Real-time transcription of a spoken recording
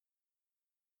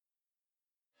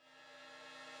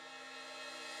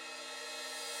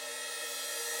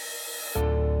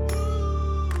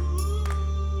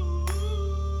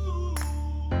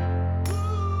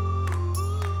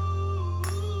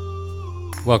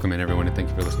Welcome in, everyone, and thank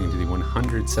you for listening to the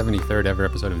 173rd ever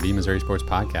episode of the Missouri Sports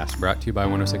Podcast, brought to you by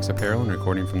 106 Apparel and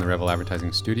recording from the Revel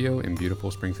Advertising Studio in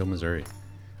beautiful Springfield, Missouri.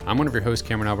 I'm one of your hosts,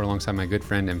 Cameron Albert, alongside my good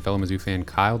friend and fellow Mizzou fan,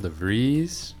 Kyle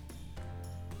DeVries.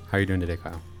 How are you doing today,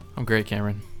 Kyle? I'm great,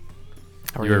 Cameron.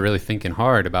 How are you? You were really thinking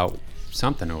hard about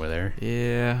something over there.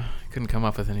 Yeah, I couldn't come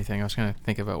up with anything. I was going to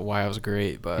think about why I was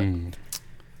great, but...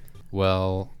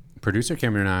 Well, producer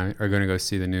Cameron and I are going to go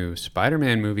see the new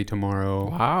Spider-Man movie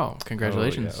tomorrow. Wow,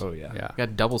 congratulations. Oh, yeah. Yeah.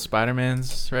 Got double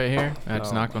Spider-Mans right here. I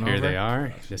just knocked one over. Here they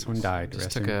are. This one died.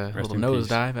 Just took a little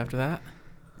nosedive after that.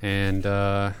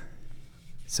 And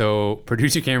so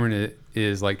producer Cameron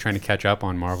is like trying to catch up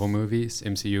on Marvel movies,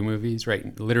 MCU movies,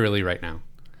 literally right now.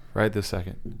 Right this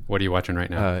second. What are you watching right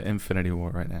now? Infinity War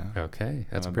right now. Okay,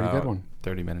 that's I'm a pretty good one.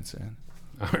 30 minutes in.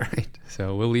 All right,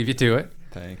 so we'll leave you to it.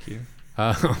 Thank you.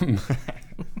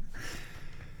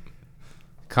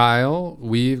 Kyle,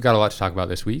 we've got a lot to talk about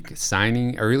this week.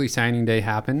 Early signing day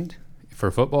happened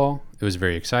for football. It was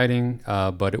very exciting,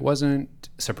 but it wasn't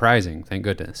surprising, thank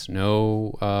goodness.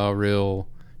 No real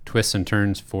twists and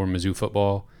turns for Mizzou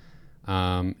football.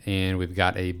 And we've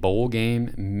got a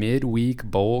midweek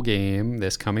bowl game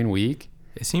this coming week.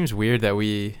 It seems weird that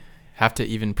we have to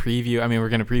even preview. I mean, we're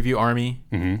going to preview Army.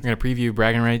 Mm-hmm. We're going to preview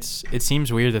bragging rights. It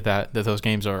seems weird that those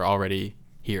games are already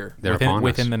here. They're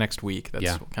within the next week.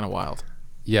 That's kind of wild.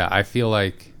 Yeah, I feel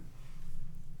like,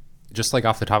 just like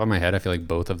off the top of my head, I feel like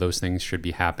both of those things should be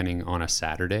happening on a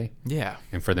Saturday. Yeah.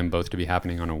 And for them both to be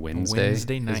happening on a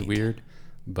Wednesday night is weird.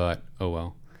 But, oh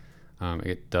well.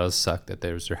 It does suck that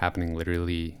those are happening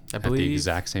literally at the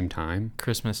exact same time.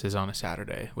 Christmas is on a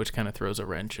Saturday, which kind of throws a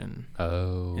wrench in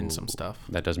some stuff.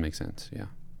 That does make sense, yeah.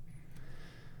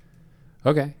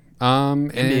 Okay.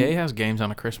 NBA has games on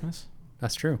a Christmas.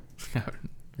 That's true.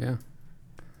 Yeah.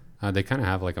 They kind of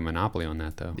have like a monopoly on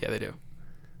that, though. Yeah, they do.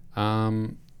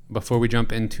 Before we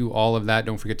jump into all of that,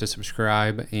 don't forget to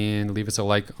subscribe and leave us a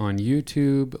like on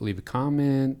YouTube. Leave a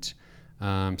comment.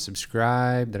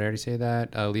 Subscribe. Did I already say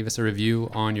that? Leave us a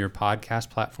review on your podcast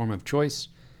platform of choice.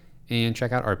 And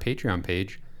check out our Patreon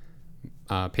page,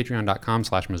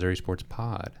 patreon.com/Missouri Sports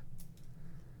Pod.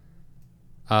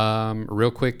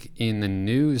 Real quick, in the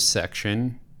news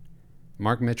section,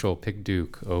 Mark Mitchell picked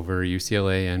Duke over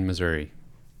UCLA and Missouri.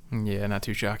 Yeah, not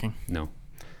too shocking. No.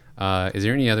 Is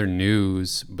there any other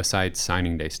news besides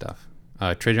signing day stuff?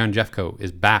 Trajan Jeffcoat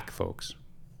is back, folks.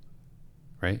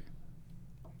 Right?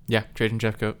 Yeah, Trajan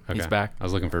Jeffcoat. Okay. He's back. I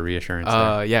was looking for reassurance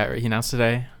there. Yeah, he announced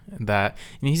today that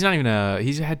he's not even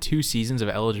he's had 2 seasons of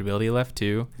eligibility left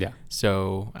too. Yeah.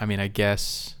 So, I mean, I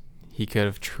guess he could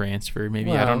have transferred maybe.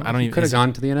 Well, I don't even. He could have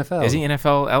gone to the NFL. Is he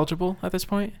NFL eligible at this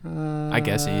point? I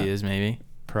guess he is maybe.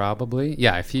 Probably.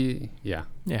 Yeah, Yeah.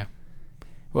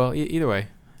 Well, either way,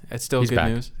 it's still good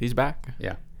news. He's back.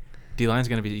 Yeah. D-line's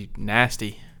going to be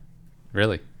nasty.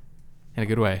 Really? In a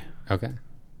good way. Okay.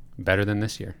 Better than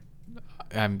this year.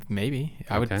 Maybe.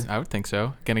 I would think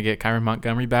so. Going to get Kyron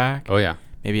Montgomery back. Oh, yeah.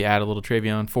 Maybe add a little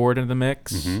Travion Ford into the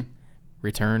mix. Mm-hmm.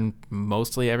 Return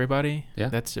mostly everybody. Yeah.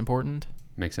 That's important.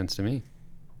 Makes sense to me.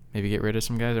 Maybe get rid of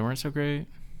some guys that weren't so great.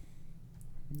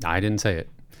 I didn't say it.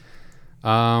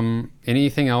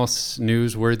 Anything else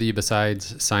newsworthy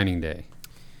besides signing day?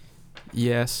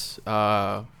 Yes.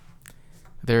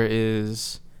 There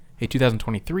is a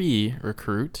 2023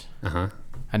 recruit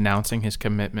announcing his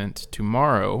commitment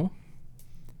tomorrow.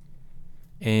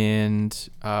 And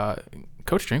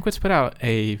Coach Drinkwitz put out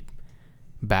a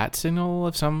bat signal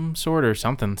of some sort or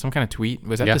something, some kind of tweet.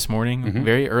 Was that this morning? Mm-hmm.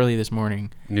 Very early this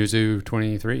morning. Newzoo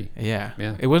 23. Yeah.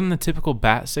 It wasn't the typical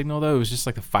bat signal, though. It was just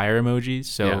like the fire emojis.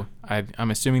 So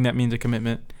I'm assuming that means a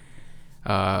commitment.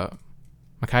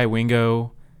 Makai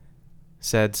Wingo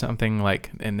said something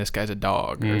like, and this guy's a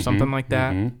dog or something like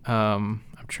that.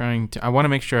 Mm-hmm. I want to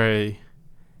make sure I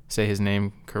say his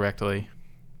name correctly.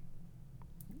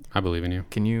 I believe in you.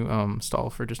 Can you stall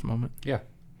for just a moment? Yeah.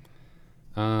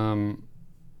 I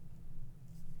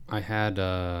had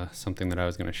something that I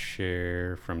was going to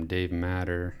share from Dave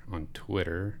Matter on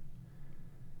Twitter.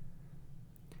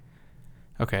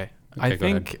 Okay. I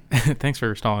think thanks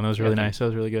for stalling. That was really nice. That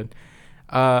was really good.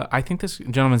 I think this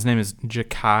gentleman's name is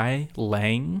Jakai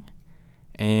Lang,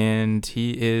 and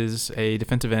he is a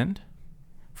defensive end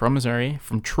from Missouri,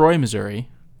 from Troy, Missouri.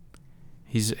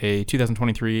 He's a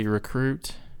 2023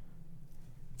 recruit,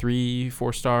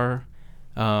 4-star.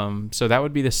 So that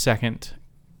would be the second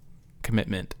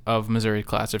commitment of Missouri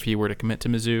class if he were to commit to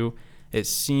Mizzou. I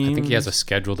think he has a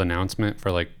scheduled announcement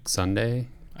for like Sunday.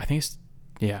 I think it's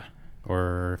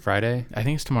or Friday. I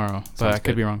think it's tomorrow, but I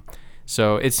could be wrong.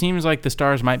 So it seems like the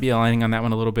stars might be aligning on that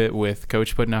one a little bit with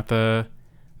Coach putting out the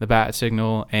the bat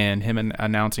signal and him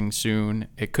announcing soon.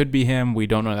 It could be him. We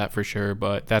don't know that for sure,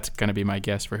 but that's going to be my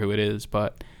guess for who it is.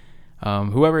 But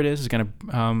whoever it is going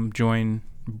to join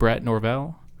Brett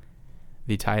Norvell,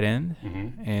 the tight end,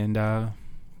 and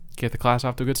get the class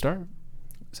off to a good start.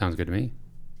 Sounds good to me.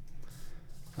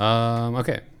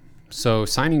 Okay. So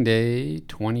signing day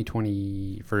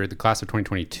 2020 for the class of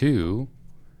 2022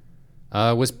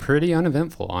 was pretty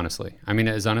uneventful, honestly. I mean,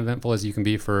 as uneventful as you can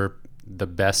be for the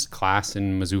best class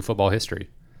in Mizzou football history.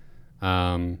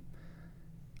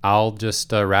 I'll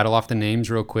just rattle off the names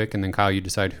real quick, and then Kyle, you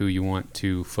decide who you want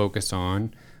to focus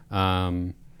on.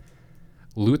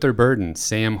 Luther Burden,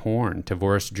 Sam Horn,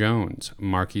 Tavoris Jones,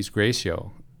 Marquise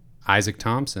Gracio, Isaac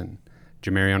Thompson,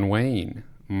 Jamarion Wayne,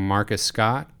 Marcus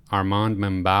Scott, Armand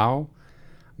Membao,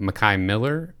 Makai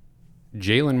Miller,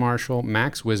 Jalen Marshall,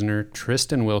 Max Wisner,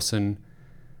 Tristan Wilson.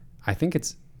 I think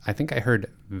I heard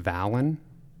Valen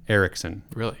Erickson.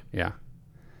 Really? Yeah.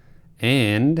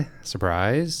 And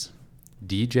surprise,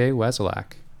 DJ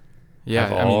Wesolak. Yeah,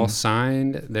 have all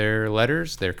signed their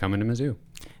letters. They're coming to Mizzou.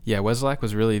 Yeah, Wesolak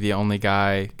was really the only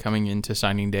guy coming into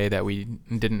signing day that we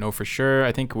didn't know for sure.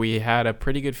 I think we had a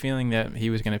pretty good feeling that he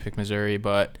was going to pick Missouri,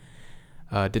 but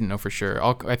didn't know for sure.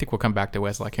 I think we'll come back to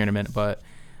Wesolak here in a minute, but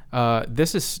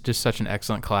this is just such an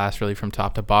excellent class, really, from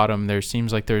top to bottom. There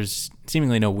seems like there's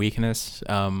seemingly no weakness.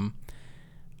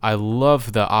 I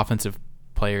love the offensive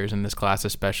players in this class,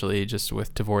 especially just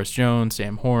with Tavoris Jones,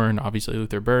 Sam Horn, obviously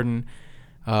Luther Burden,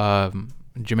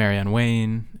 Jamarion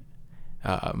Wayne,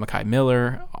 Makai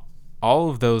Miller. All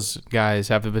of those guys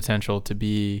have the potential to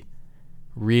be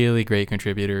really great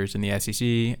contributors in the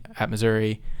SEC at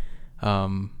Missouri.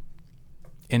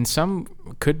 And some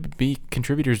could be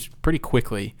contributors pretty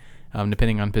quickly,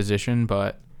 depending on position.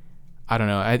 But I don't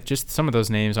know. Just some of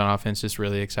those names on offense just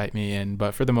really excite me.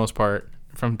 But for the most part,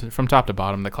 from top to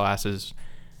bottom, the class is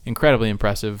incredibly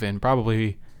impressive and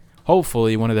probably,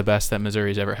 hopefully, one of the best that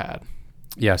Missouri's ever had.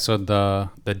 Yeah. So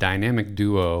the dynamic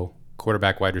duo,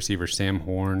 quarterback, wide receiver Sam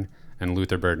Horn and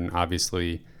Luther Burden,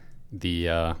 obviously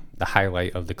the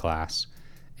highlight of the class.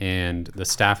 And the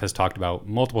staff has talked about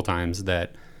multiple times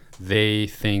that they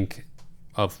think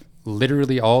of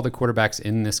literally all the quarterbacks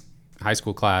in this high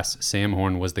school class, Sam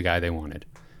Horn was the guy they wanted.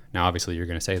 Now, obviously, you're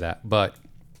going to say that, but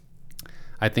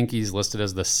I think he's listed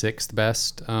as the 6th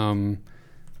best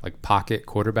pocket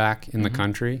quarterback in the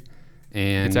country.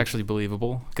 And it's actually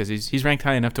believable because he's ranked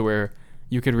high enough to where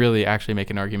you could really actually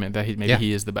make an argument that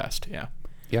he is the best. Yeah.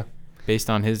 Yeah. Based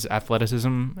on his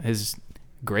athleticism, his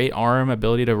great arm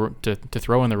ability to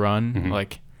throw in the run,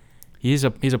 like he's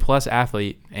a plus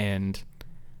athlete, and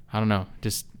I don't know,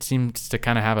 just seems to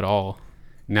kind of have it all.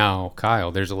 Now,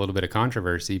 Kyle, there's a little bit of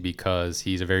controversy because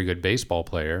he's a very good baseball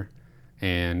player,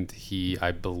 and he,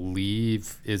 I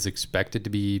believe, is expected to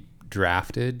be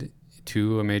drafted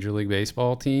to a Major League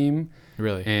Baseball team.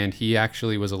 Really? And he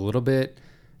actually was a little bit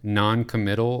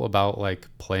non-committal about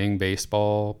playing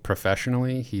baseball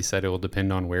professionally. He said it will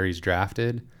depend on where he's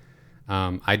drafted.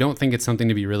 I don't think it's something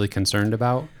to be really concerned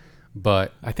about,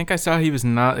 but I think I saw he was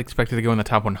not expected to go in the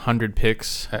top 100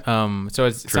 picks. So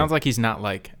it sounds like he's not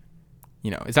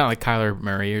it's not like Kyler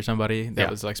Murray or somebody that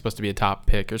was supposed to be a top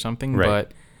pick or something. Right.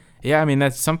 But yeah, I mean,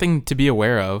 that's something to be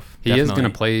aware of. He is going to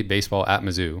play baseball at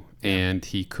Mizzou, and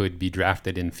he could be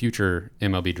drafted in future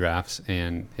MLB drafts,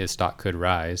 and his stock could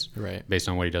rise based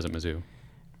on what he does at Mizzou.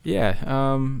 Yeah.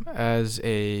 As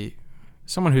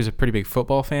someone who's a pretty big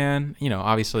football fan,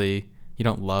 obviously you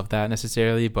don't love that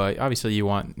necessarily, but obviously you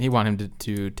want him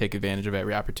to take advantage of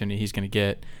every opportunity he's going to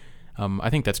get. I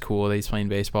think that's cool that he's playing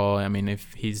baseball. I mean,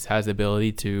 if he has the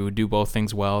ability to do both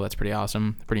things well, that's pretty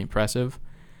awesome, pretty impressive.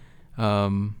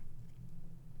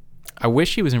 I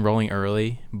wish he was enrolling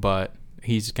early, but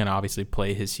he's going to obviously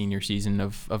play his senior season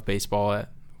of baseball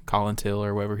at Collins Hill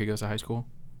or wherever he goes to high school.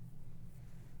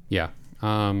 Yeah.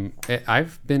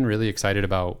 I've been really excited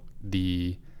about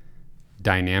the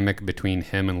dynamic between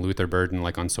him and Luther Burden,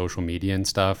 on social media and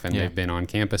stuff. And they've been on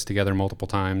campus together multiple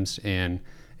times, and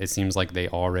it seems like they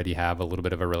already have a little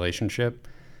bit of a relationship.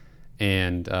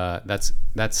 And that's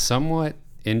somewhat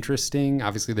interesting.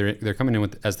 Obviously, they're coming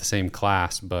in as the same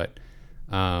class, but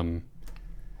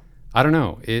I don't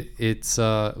know. It's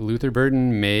Luther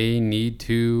Burden may need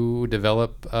to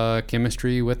develop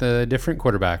chemistry with a different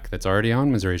quarterback that's already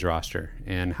on Missouri's roster.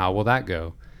 And how will that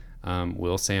go?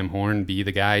 Will Sam Horn be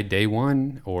the guy day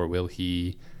one, or will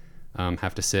he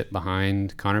have to sit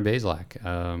behind Connor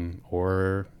Bazelak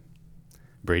or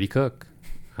Brady Cook?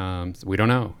 We don't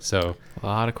know. So a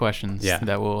lot of questions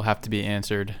that will have to be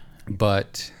answered.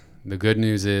 But the good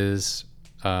news is,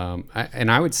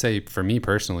 I would say for me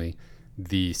personally,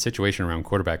 the situation around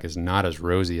quarterback is not as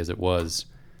rosy as it was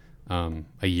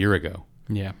a year ago.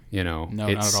 Yeah. No, not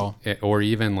at all. Or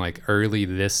even like early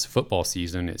this football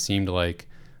season, it seemed like,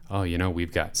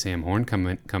 we've got Sam Horn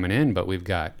coming in, but we've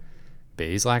got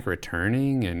Bazelak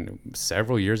returning and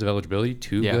several years of eligibility,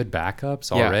 two good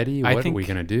backups already. What are we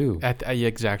going to do?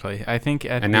 Exactly. I think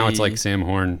now it's like Sam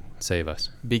Horn, save us.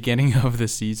 Beginning of the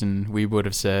season, we would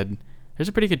have said there's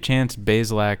a pretty good chance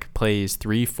Bazelak plays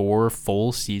 3-4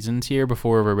 full seasons here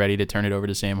before we're ready to turn it over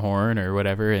to Sam Horn or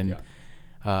whatever. And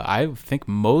I think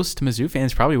most Mizzou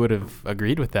fans probably would have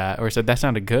agreed with that or said that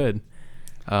sounded good.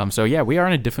 We are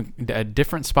in a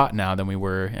different spot now than we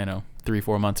were,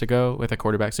 3-4 months ago with a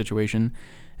quarterback situation,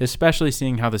 especially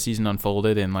seeing how the season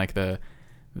unfolded and like the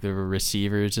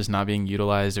receivers just not being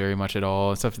utilized very much at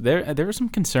all and stuff. There were some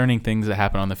concerning things that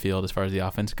happened on the field as far as the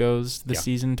offense goes this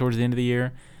season towards the end of the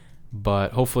year,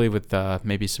 but hopefully with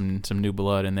maybe some new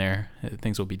blood in there,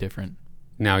 things will be different.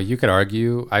 Now you could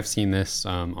argue, I've seen this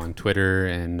on Twitter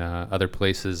and other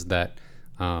places that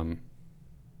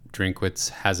Drinkwitz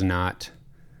has not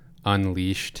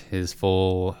unleashed his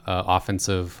full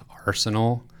offensive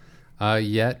arsenal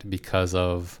yet because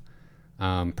of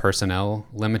personnel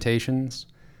limitations,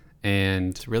 and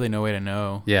it's really no way to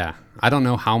know. Yeah, I don't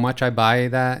know how much I buy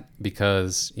that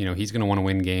because he's going to want to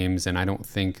win games, and I don't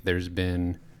think there's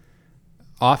been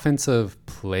offensive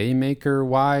playmaker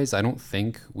wise. I don't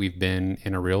think we've been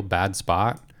in a real bad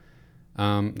spot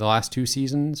the last 2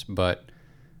 seasons, but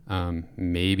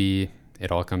maybe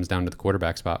it all comes down to the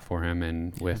quarterback spot for him,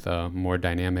 and with a more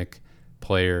dynamic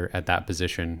player at that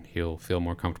position, he'll feel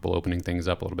more comfortable opening things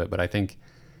up a little bit. But I think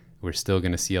we're still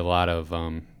going to see a lot of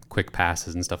quick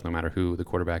passes and stuff no matter who the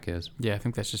quarterback is. Yeah, I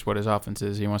think that's just what his offense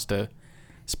is. He wants to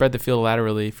spread the field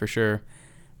laterally for sure.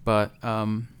 But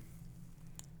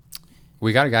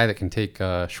we got a guy that can take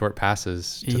short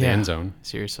passes to the end zone.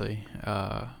 Seriously.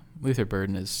 Luther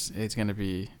Burden it's going to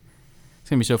be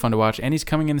so fun to watch, and he's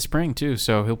coming in the spring too,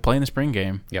 so he'll play in the spring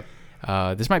game. Yep.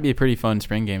 This might be a pretty fun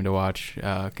spring game to watch,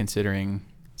 considering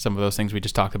some of those things we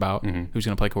just talked about. Mm-hmm. Who's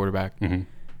going to play quarterback?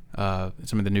 Mm-hmm.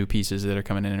 Some of the new pieces that are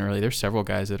coming in early. There's several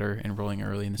guys that are enrolling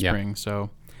early in the spring.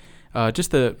 So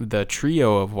just the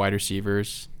trio of wide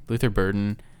receivers, Luther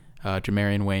Burden,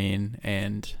 Jamarian Wayne,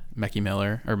 and Mackay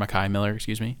Miller,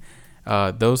 excuse me.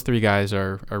 Those 3 guys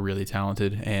are really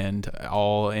talented and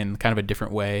all in kind of a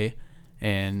different way,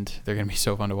 and they're going to be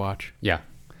so fun to watch. Yeah.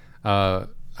 I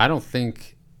don't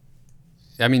think...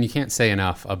 you can't say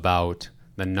enough about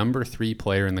the number 3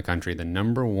 player in the country, the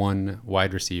number 1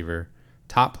 wide receiver,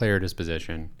 top player at his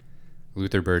position,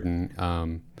 Luther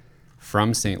Burden,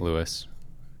 from St. Louis,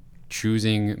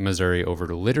 choosing Missouri over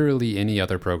literally any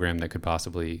other program that could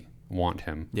possibly want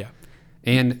him. Yeah.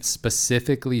 And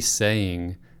specifically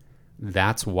saying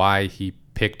that's why he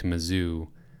picked Mizzou,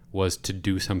 was to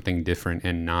do something different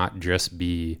and not just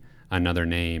be another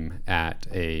name at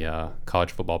a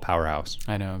college football powerhouse.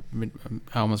 I know. It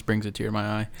almost brings a tear to my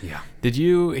eye. Yeah. Did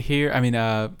you hear,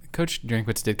 Coach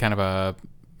Drinkwitz did kind of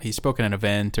he spoke at an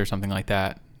event or something like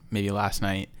that, maybe last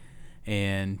night,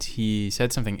 and he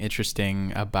said something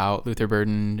interesting about Luther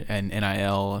Burden and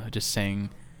NIL, just saying,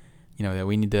 that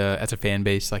we need to, as a fan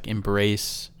base, like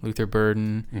embrace Luther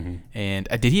Burden. Mm-hmm. And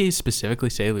did he specifically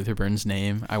say Luther Burden's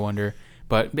name? I wonder.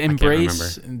 But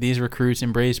embrace these recruits,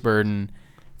 embrace Burden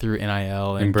through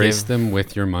NIL. And embrace them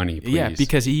with your money, please. Yeah,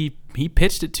 because he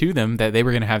pitched it to them that they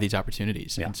were going to have these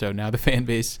opportunities. Yeah. And so now the fan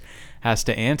base has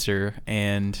to answer.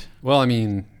 And well,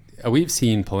 we've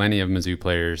seen plenty of Mizzou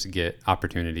players get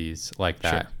opportunities like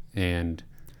that. Sure. And,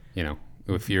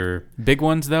 if you're... Big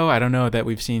ones, though, I don't know that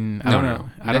we've seen... I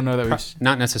don't know that we've...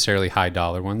 Not necessarily high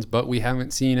dollar ones, but we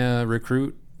haven't seen a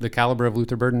recruit the caliber of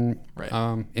Luther Burden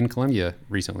in Columbia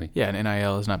recently. Yeah, and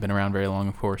NIL has not been around very long,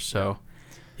 of course, so...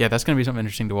 Yeah, that's going to be something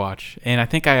interesting to watch. And I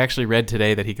think I actually read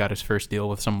today that he got his first deal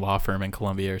with some law firm in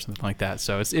Columbia or something like that.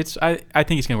 So I think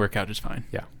he's going to work out just fine.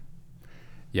 Yeah.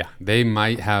 Yeah, they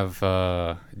might have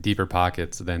deeper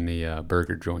pockets than the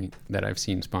burger joint that I've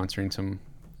seen sponsoring some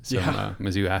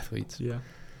Mizzou athletes.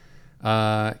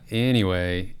 Yeah.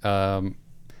 Anyway,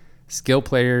 skill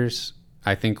players,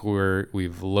 I think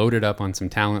we've loaded up on some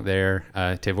talent there.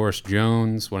 Tavoris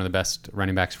Jones, one of the best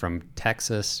running backs from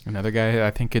Texas. Another guy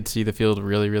I think could see the field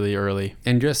really, really early.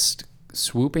 And just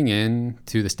swooping in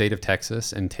to the state of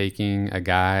Texas and taking a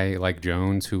guy like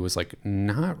Jones, who was like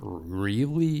not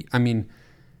really,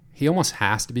 he almost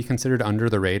has to be considered under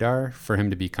the radar for him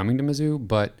to be coming to Mizzou,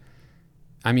 but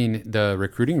the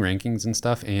recruiting rankings and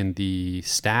stuff and the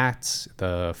stats,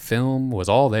 the film was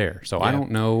all there. So I don't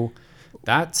know.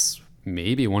 That's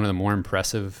maybe one of the more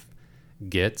impressive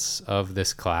gets of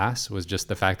this class, was just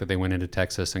the fact that they went into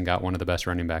Texas and got one of the best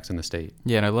running backs in the state.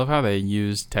 Yeah, and I love how they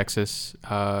used Texas,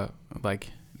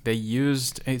 they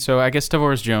used. So I guess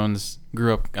Tavoris Jones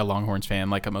grew up a Longhorns fan,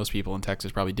 like most people in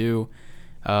Texas probably do,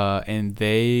 and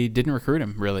they didn't recruit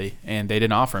him really, and they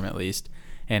didn't offer him at least,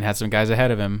 and had some guys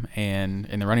ahead of him and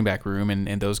in the running back room,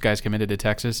 and those guys committed to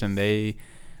Texas, and they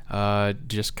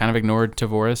just kind of ignored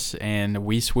Tavoris, and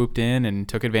we swooped in and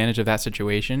took advantage of that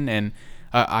situation. And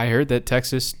I heard that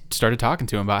Texas started talking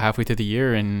to him about halfway through the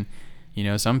year, and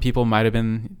some people might have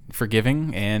been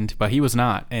forgiving, but he was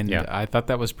not. And I thought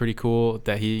that was pretty cool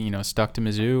that he, stuck to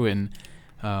Mizzou, and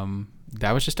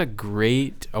that was just a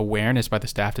great awareness by the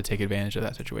staff to take advantage of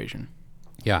that situation.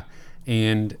 Yeah.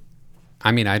 And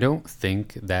I mean, I don't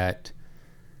think that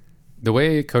the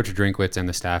way Coach Drinkwitz and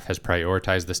the staff has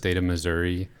prioritized the state of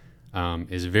Missouri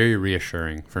is very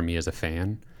reassuring for me as a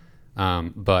fan.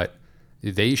 But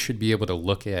they should be able to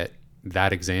look at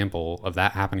that example of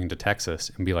that happening to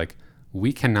Texas and be like,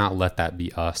 we cannot let that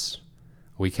be us.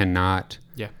 We cannot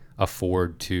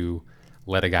afford to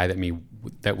let a guy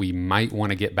that we might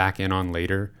want to get back in on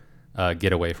later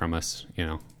get away from us.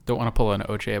 Don't want to pull an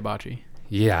Ochai Abachi.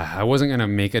 Yeah, I wasn't gonna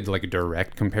make a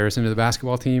direct comparison to the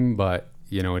basketball team, but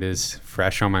it is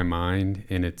fresh on my mind,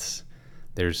 and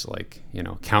there's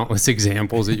countless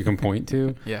examples that you can point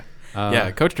to.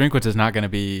 Coach Drinkwitz is not gonna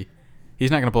be. He's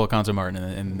not gonna pull a Konzo Martin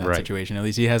in that situation. At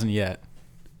least he hasn't yet.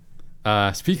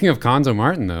 Speaking of Konzo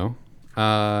Martin, though,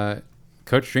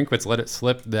 Coach Drinkwitz let it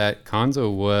slip that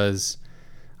Konzo was,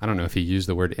 I don't know if he used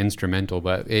the word instrumental,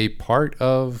 but a part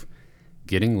of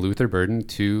getting Luther Burden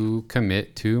to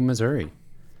commit to Missouri.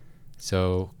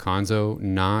 So Konzo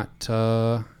not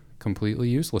completely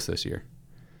useless this year.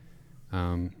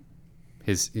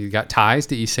 He got ties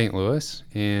to East St. Louis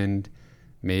and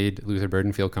made Luther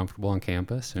Burden feel comfortable on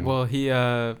campus. And he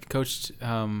coached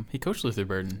Luther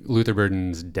Burden. Luther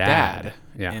Burden's dad.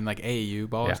 Yeah. In AAU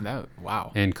ball. Yeah.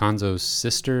 Wow. And Konzo's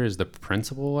sister is the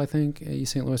principal, I think, at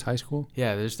East St. Louis High School.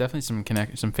 Yeah, there's definitely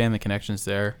some family connections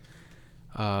there.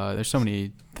 There's so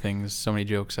many things, so many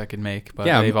jokes I could make, but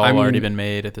they've all already been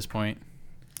made at this point.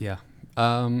 Yeah.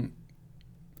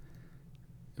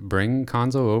 Bring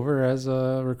Konzo over as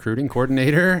a recruiting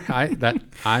coordinator.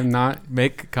 I'm not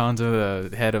make Konzo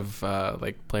the head of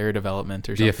player development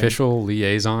or something. The official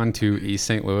liaison to East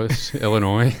St. Louis,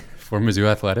 Illinois, for Mizzou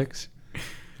athletics.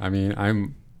 I mean,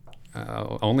 I'm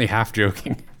only half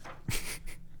joking.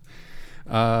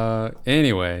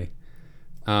 Anyway,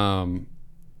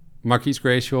 Marquise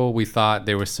Gracial, we thought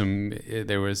there was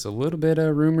a little bit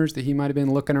of rumors that he might have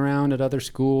been looking around at other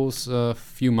schools a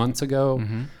few months ago.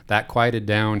 Mm-hmm. That quieted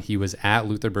down. He was at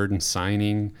Luther Burden's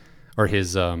signing or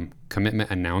his commitment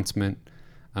announcement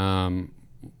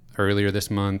earlier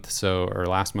this month, or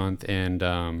last month,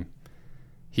 and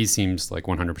he seems like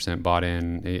 100% bought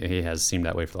in. He has seemed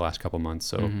that way for the last couple months,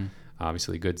 so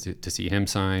obviously good to see him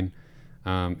sign.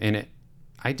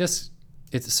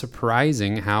 It's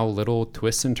surprising how little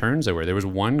twists and turns there were. There was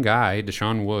one guy,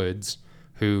 Deshaun Woods,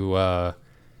 who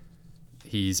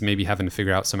he's maybe having to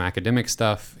figure out some academic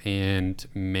stuff, and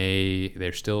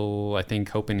they're still, I think,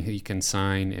 hoping he can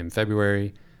sign in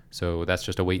February. So that's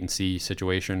just a wait and see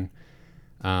situation.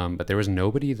 But there was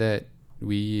nobody that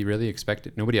we really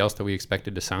expected, nobody else that we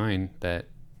expected to sign that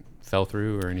fell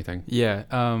through or anything. Yeah.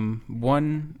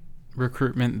 One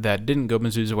recruitment that didn't go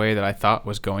Mizzou's way that I thought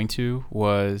was going to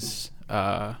was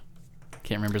can't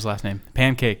remember his last name.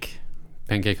 Pancake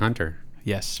Hunter.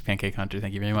 Yes, Pancake Hunter.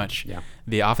 Thank you very much. Yeah.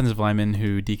 The offensive lineman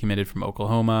who decommitted from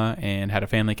Oklahoma and had a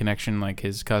family connection, like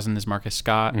his cousin is Marcus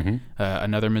Scott,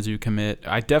 another Mizzou commit.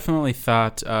 I definitely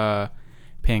thought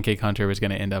Pancake Hunter was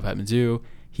going to end up at Mizzou.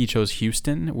 He chose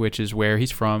Houston, which is where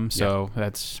he's from, so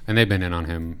that's... And they've been in on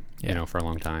him, for a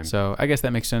long time. So I guess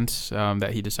that makes sense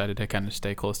that he decided to kind of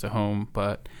stay close to home,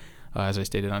 but as I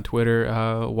stated on Twitter,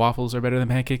 waffles are better than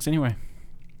pancakes anyway.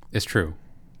 It's true,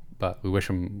 but we wish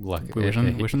him luck. We wish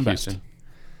him the best.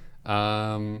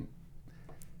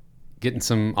 Getting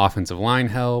some offensive line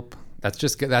help.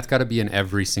 That's got to be in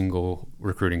every single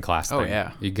recruiting class thing. Oh,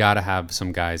 yeah. You got to have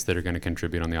some guys that are going to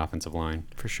contribute on the offensive line.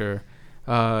 For sure.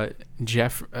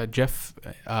 Jeff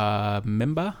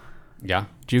Mimba? Yeah.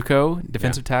 JUCO,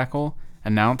 defensive tackle,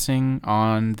 announcing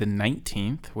on the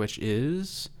 19th, which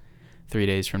is 3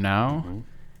 days from now.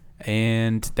 Mm-hmm.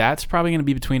 And that's probably going to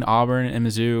be between Auburn and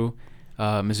Mizzou.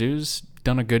 Mizzou's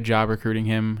done a good job recruiting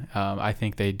him. I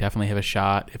think they definitely have a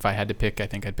shot. If I had to pick, I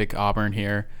think I'd pick Auburn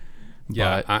here.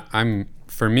 Yeah,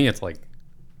 for me, it's like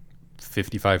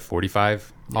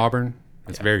 55-45 Auburn.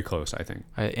 It's very close, I think.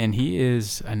 And he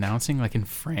is announcing in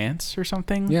France or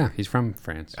something? Yeah, he's from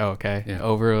France. Oh, okay. Yeah.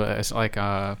 Over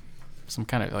some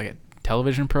kind of a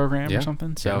television program or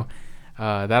something. So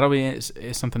that'll be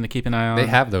something to keep an eye on. They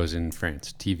have those in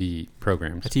France, TV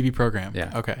programs. A TV program?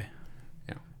 Yeah. Okay.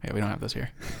 Yeah. Yeah, we don't have those here.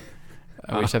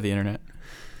 We just have the internet.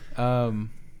 DJ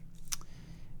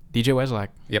Weslak.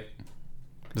 Yep.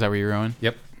 Is that where you're going?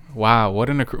 Yep. Wow, what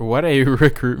a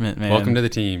recruitment, man. Welcome to the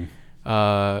team.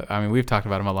 I mean, we've talked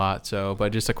about him a lot, but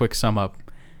just a quick sum up.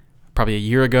 Probably a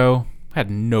year ago, had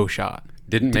no shot.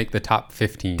 Didn't make the top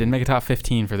 15. Didn't make a top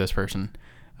 15 for this person.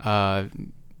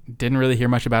 Didn't really hear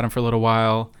much about him for a little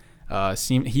while.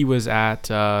 He was at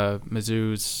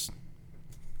Mizzou's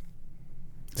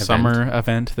summer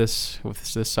event this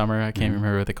summer. I can't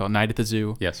remember what they call it. Night at the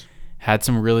Zoo. Yes. Had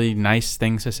some really nice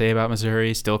things to say about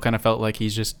Missouri. Still kind of felt like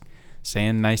he's just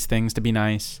saying nice things to be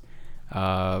nice.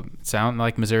 Sound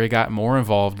like Missouri got more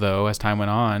involved, though, as time went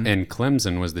on. And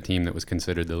Clemson was the team that was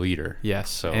considered the leader.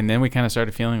 Yes. So. And then we kind of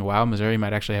started feeling, wow, Missouri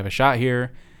might actually have a shot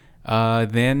here.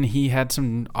 Then he had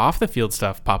some off-the-field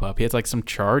stuff pop up. He had like some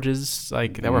charges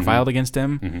that were filed against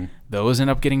him. Mm-hmm. Those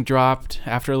end up getting dropped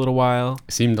after a little while.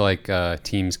 It seemed like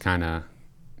teams kind of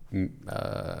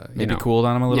maybe cooled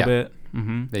on him a little bit.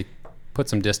 Mm-hmm. They put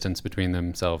some distance between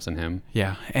themselves and him.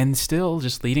 Yeah, and still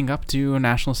just leading up to a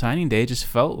National Signing Day just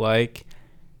felt like,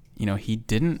 he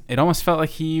didn't. It almost felt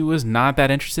like he was not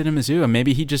that interested in Mizzou, and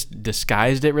maybe he just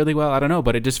disguised it really well. I don't know,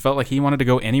 but it just felt like he wanted to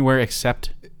go anywhere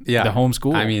except the home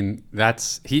school. I mean,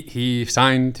 he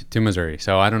signed to Missouri,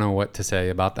 so I don't know what to say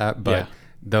about that, but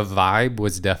the vibe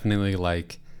was definitely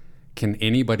like, can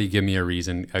anybody give me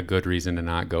a good reason to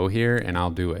not go here, and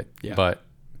I'll do it. Yeah. But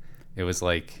it was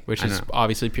like, which is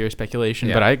obviously pure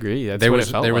speculation, but I agree. That's what it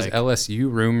felt like. There was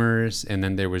LSU rumors, and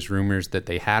then there was rumors that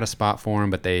they had a spot for him,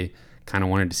 but they kind of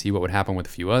wanted to see what would happen with a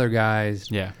few other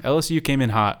guys. Yeah, LSU came in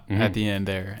hot at the end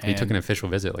there. He took an official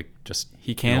visit,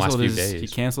 he canceled his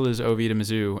OV to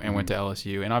Mizzou and went to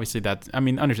LSU, and obviously that's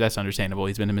understandable.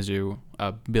 He's been to Mizzou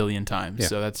a billion times,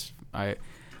 so that's I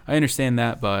understand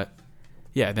that, but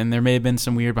yeah, then there may have been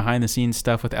some weird behind the scenes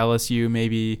stuff with LSU.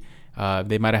 Maybe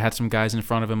they might have had some guys in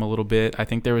front of him a little bit. I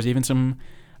think there was even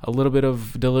a little bit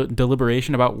of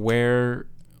deliberation about where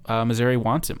Missouri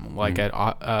wants him, like at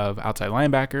outside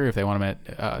linebacker, if they want him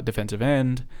at defensive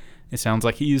end. It sounds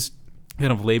like he's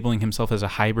kind of labeling himself as a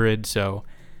hybrid, so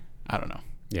I don't know.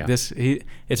 Yeah.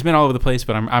 It's been all over the place,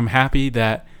 but I'm happy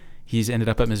that he's ended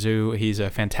up at Mizzou. He's a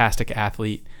fantastic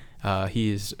athlete.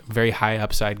 He's a very high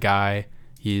upside guy.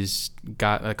 He's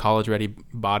got a college-ready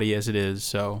body as it is,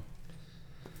 so...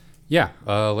 Yeah,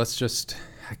 let's just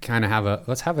kind of have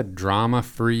a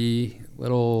drama-free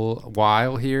little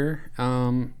while here,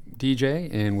 DJ,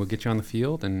 and we'll get you on the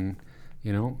field and,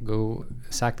 go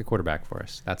sack the quarterback for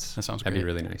us. That sounds great. That'd be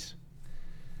really nice.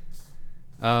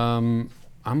 I'm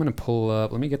going to pull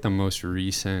up, let me get the most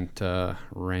recent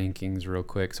rankings real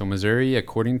quick. So Missouri,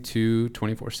 according to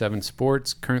 24/7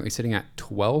 Sports, currently sitting at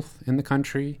 12th in the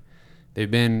country. They've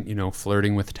been,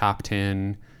 flirting with top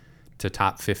 10 to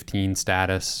top 15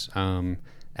 status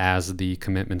as the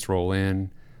commitments roll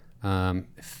in.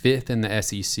 5th in the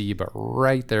SEC, but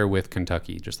right there with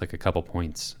Kentucky, just like a couple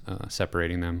points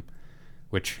separating them,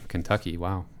 which Kentucky,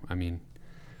 wow. I mean,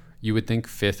 you would think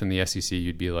 5th in the SEC,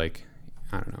 you'd be like,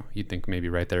 I don't know, you'd think maybe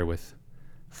right there with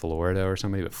Florida or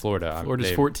somebody, but Florida's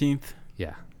 14th.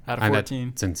 Yeah. Out of 14.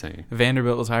 It's insane.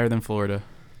 Vanderbilt was higher than Florida.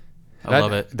 I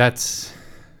love it. That's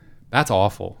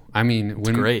awful. I mean, it's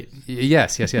great.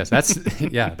 Yes. That's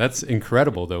that's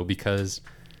incredible though, because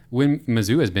when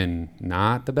Mizzou has been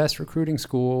not the best recruiting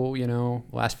school,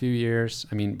 last few years.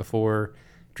 I mean, before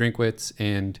Drinkwitz,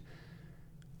 and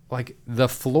like the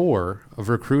floor of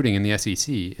recruiting in the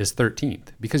SEC is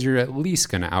 13th because you're at least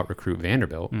going to out-recruit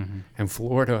Vanderbilt, and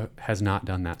Florida has not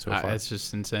done that so far. It's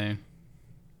just insane.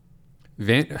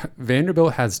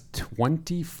 Vanderbilt has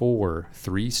 24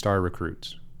 3-star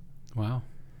recruits. Wow.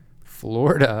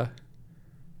 Florida,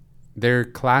 their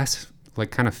class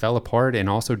kind of fell apart and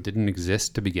also didn't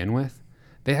exist to begin with.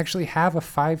 They actually have a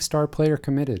 5-star player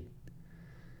committed.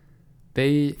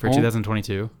 For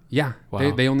 2022? Yeah.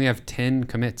 Wow. They only have 10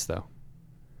 commits though.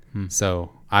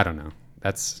 So I don't know.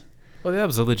 Well, that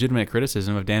was a legitimate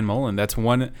criticism of Dan Mullen.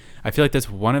 I feel like that's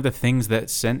one of the things that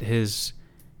sent his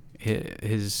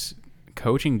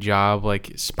coaching job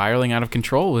spiraling out of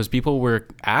control, was people were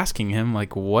asking him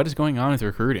what is going on with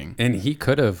recruiting, and he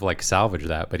could have salvaged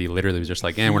that, but he literally was just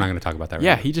we're not going to talk about that right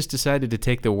now. He just decided to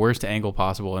take the worst angle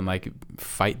possible and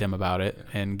fight them about it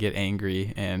and get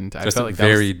angry, and just I felt like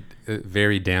that was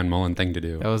very Dan Mullen thing to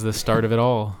do. That was the start of it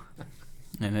all,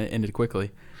 and it ended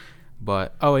quickly.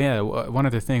 But one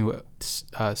other thing,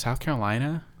 South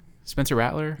Carolina, Spencer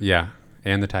Rattler,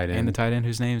 and the tight end,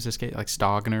 whose name is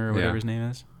Stogner or whatever his name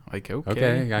is.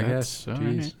 Okay, I guess.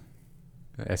 Jeez.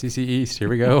 Right. SEC East, here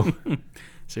we go.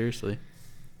 Seriously.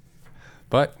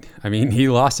 But, I mean, he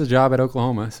lost his job at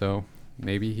Oklahoma, so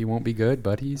maybe he won't be good,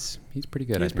 but he's pretty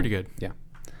good. He's pretty good. Yeah.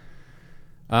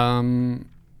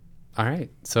 All right.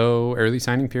 So early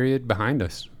signing period behind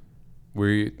us.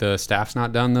 The staff's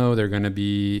not done though. They're going to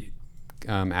be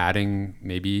adding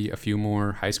maybe a few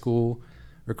more high school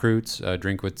recruits.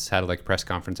 Drinkwitz had a press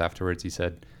conference afterwards. He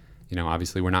said,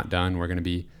 obviously we're not done. We're going to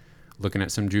be looking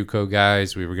at some JUCO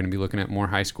guys. We were going to be looking at more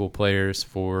high school players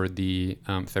for the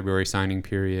February signing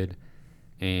period.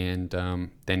 And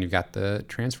then you've got the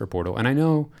transfer portal. And I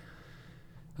know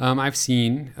I've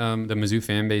seen the Mizzou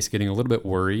fan base getting a little bit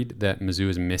worried that Mizzou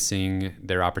is missing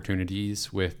their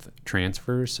opportunities with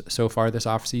transfers so far this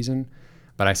offseason.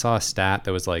 But I saw a stat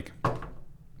that was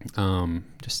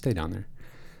just stay down there.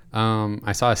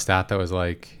 I saw a stat that was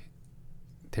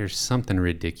there's something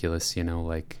ridiculous,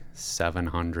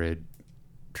 700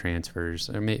 transfers,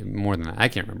 or maybe more than that. I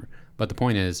can't remember. But the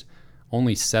point is,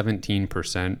 only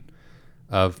 17%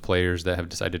 of players that have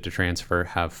decided to transfer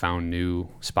have found new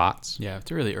spots. Yeah, it's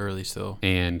really early still.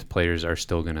 And players are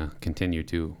still going to continue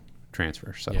to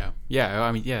transfer. So Yeah.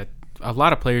 I mean, a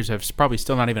lot of players have probably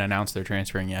still not even announced they're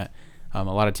transferring yet. A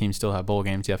lot of teams still have bowl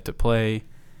games you have to play.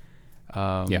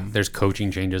 There's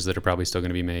coaching changes that are probably still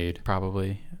going to be made.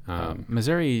 Probably.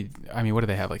 Missouri, I mean, what do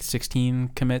they have,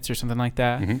 16 commits or something like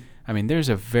that? Mm-hmm. I mean, there's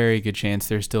a very good chance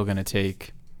they're still going to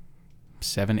take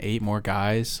 7-8 more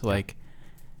guys.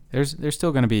 There's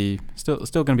still going to be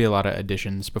a lot of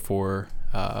additions before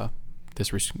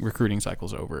this recruiting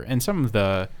cycle's over. And some of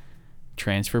the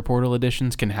transfer portal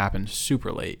additions can happen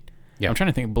super late. Yeah. I'm trying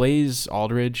to think. Blaze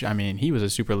Aldridge, I mean, he was a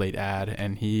super late ad,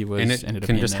 and he was ended up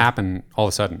can just happen all of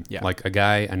a sudden. Yeah. A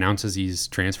guy announces he's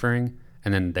transferring,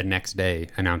 and then the next day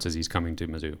announces he's coming to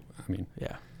Mizzou. I mean,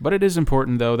 yeah. But it is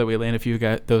important though that we land a few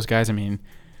those guys. I mean,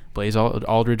 Blaze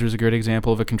Aldridge was a great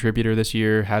example of a contributor this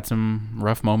year. Had some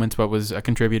rough moments, but was a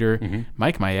contributor. Mm-hmm.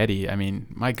 Mike Maietti, I mean,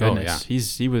 my goodness,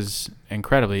 he was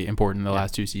incredibly important in the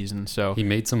last 2 seasons. So he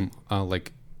made some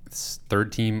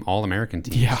third team All-American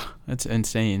teams. Yeah, that's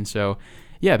insane. So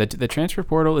yeah, the transfer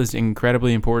portal is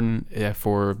incredibly important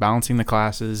for balancing the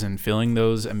classes and filling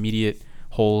those immediate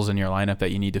holes in your lineup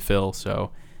that you need to fill.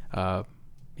 So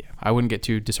I wouldn't get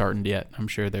too disheartened yet. I'm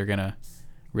sure they're gonna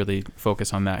really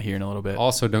focus on that here in a little bit.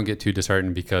 Also, don't get too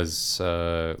disheartened because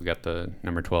we got the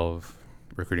number 12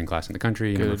 recruiting class in the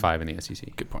country, number 5 in the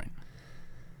SEC. Good point.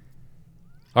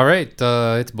 All right,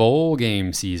 it's bowl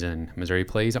game season. Missouri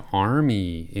plays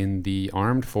Army in the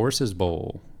Armed Forces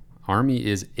Bowl. Army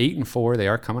is 8-4. They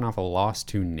are coming off a loss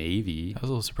to Navy. That was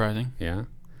a little surprising. Yeah.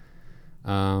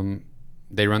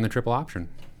 They run the triple option.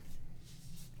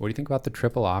 What do you think about the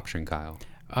triple option, Kyle?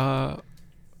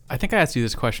 I think I asked you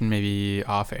this question maybe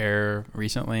off air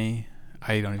recently.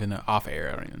 I don't even know. Off air,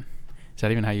 I don't even. Is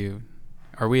that even how you?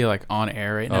 Are we on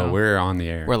air right now? Oh, we're on the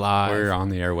air. We're live. We're on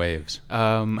the airwaves.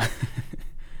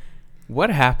 What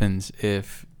happens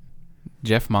if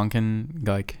Jeff Monken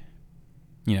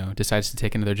decides to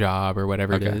take another job or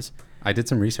whatever it is? I did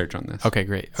some research on this. Okay,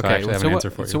 great. So I actually have an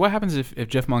answer for you. So what happens if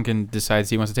Jeff Monken decides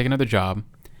he wants to take another job?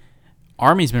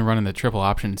 Army's been running the triple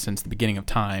option since the beginning of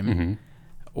time.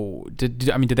 Mm-hmm.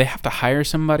 Did they have to hire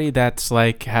somebody that's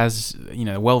has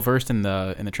well versed in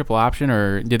the triple option,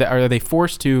 or are they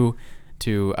forced to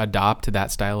adopt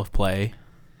that style of play?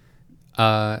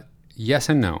 Yes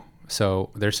and no. So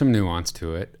there's some nuance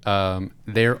to it.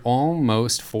 They're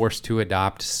almost forced to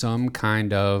adopt some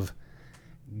kind of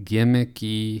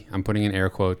gimmicky, I'm putting in air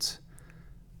quotes,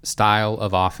 style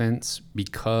of offense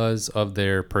because of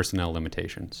their personnel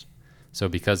limitations. So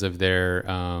because of their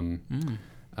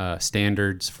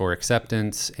standards for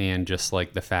acceptance and just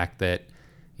the fact that,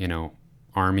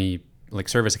 Army,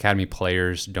 Service Academy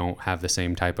players don't have the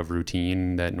same type of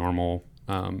routine that normal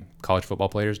college football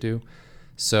players do.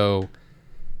 So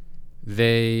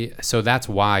that's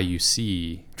why you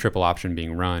see triple option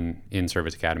being run in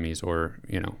service academies or,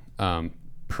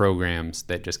 programs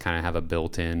that just kind of have a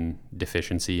built-in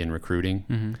deficiency in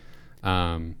recruiting.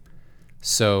 Mm-hmm.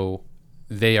 So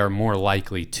they are more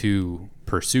likely to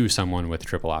pursue someone with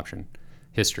triple option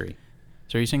history.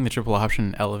 So are you saying the triple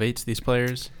option elevates these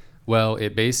players? Well,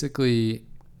 it basically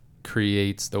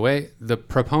creates the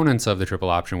proponents of the triple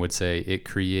option would say it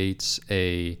creates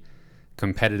a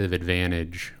competitive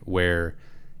advantage where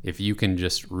if you can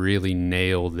just really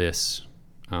nail this,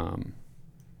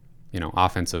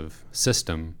 offensive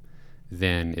system,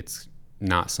 then it's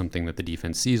not something that the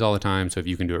defense sees all the time. So if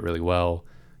you can do it really well,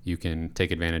 you can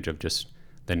take advantage of just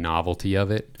the novelty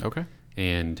of it. Okay.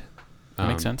 And that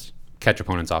makes sense. Catch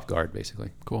opponents off guard,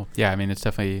 basically. Cool. Yeah, I mean, it's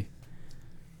definitely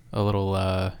a little,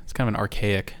 it's kind of an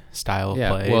archaic style of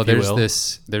play. Well, there's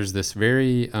this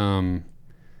very,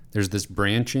 there's this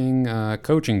branching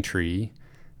coaching tree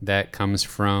that comes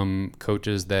from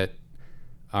coaches that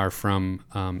are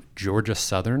from Georgia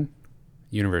Southern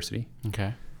University.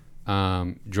 Okay.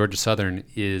 Georgia Southern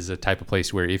is a type of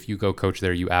place where if you go coach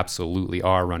there, you absolutely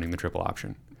are running the triple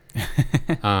option.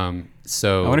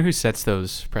 So I wonder who sets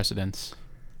those precedents.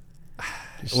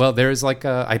 Well, there's like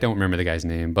I don't remember the guy's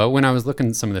name, but when I was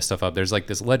looking some of this stuff up, there's like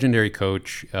this legendary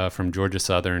coach from Georgia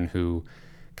Southern who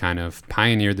kind of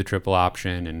pioneered the triple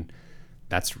option, and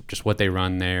that's just what they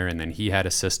run there. And then he had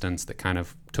assistants that kind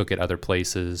of took it other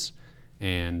places,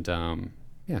 and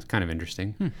yeah, it's kind of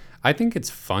interesting. I think it's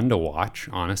fun to watch,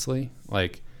 honestly.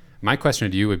 Like, my question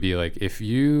to you would be like, if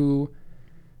you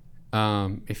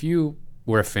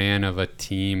were a fan of a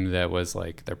team that was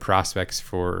like their prospects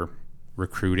for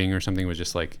recruiting or something was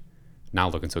just like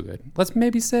not looking so good. Let's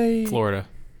maybe say Florida.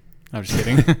 I'm just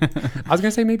kidding. I was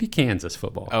gonna say maybe Kansas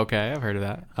football. Okay, I've heard of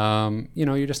that.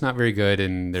 You're just not very good,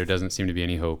 and there doesn't seem to be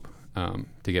any hope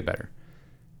to get better.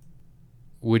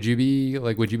 Would you be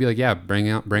like, yeah, bring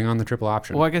on the triple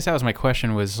option? Well, I guess that was my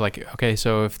question. Was like, okay,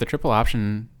 so if the triple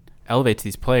option elevates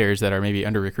these players that are maybe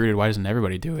under recruited, why doesn't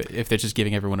everybody do it? If they're just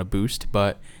giving everyone a boost,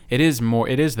 but it is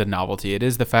the novelty. It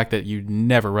is the fact that you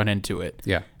never run into it.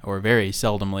 Yeah. Or very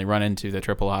seldomly run into the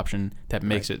triple option that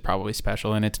makes it probably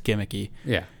special, and it's gimmicky.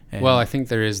 Yeah. And well, I think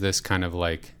there is this kind of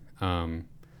like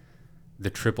the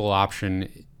triple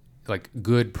option, like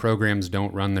good programs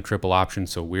don't run the triple option,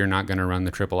 so we're not going to run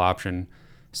the triple option.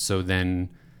 So then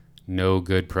no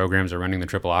good programs are running the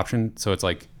triple option. So it's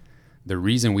like the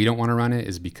reason we don't want to run it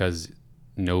is because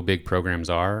no big programs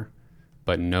are,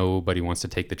 but nobody wants to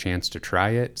take the chance to try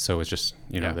it. So it's just,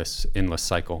 this endless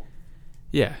cycle.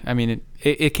 Yeah. I mean,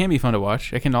 it can be fun to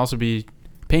watch. It can also be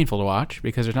painful to watch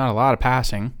because there's not a lot of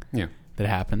passing that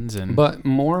happens. But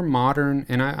more modern,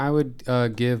 and I would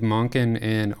give Monken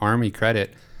and Army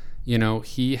credit.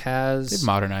 He has They've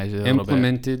modernized it a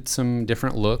implemented little bit. some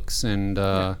different looks, and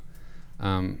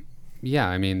I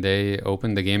mean, they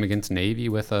opened the game against Navy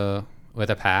with a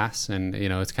pass, and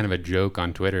it's kind of a joke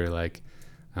on Twitter, like,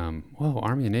 whoa,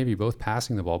 Army and Navy both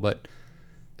passing the ball, but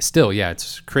still, yeah,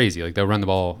 it's crazy. Like, they'll run the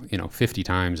ball 50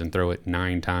 times and throw it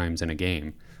 9 times in a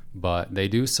game, but they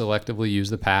do selectively use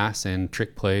the pass and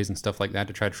trick plays and stuff like that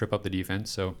to try to trip up the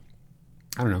defense. So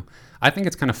I don't know. I think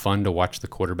it's kind of fun to watch the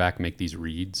quarterback make these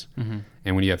reads. Mm-hmm.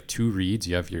 And when you have 2 reads,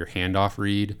 you have your handoff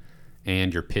read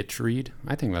and your pitch read.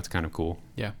 I think that's kind of cool.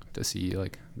 Yeah. To see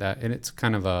like that. And it's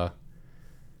kind of I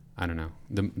don't know,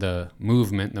 the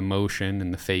movement, the motion,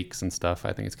 and the fakes and stuff.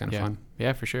 I think it's kind of fun.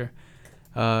 Yeah, for sure.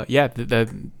 The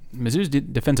Mizzou's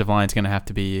defensive line is going to have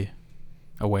to be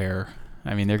aware.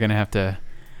 I mean, they're going to have to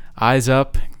eyes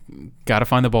up, got to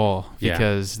find the ball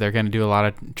because they're going to do a lot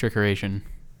of trickeration.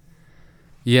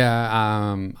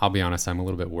 Yeah, I'll be honest, I'm a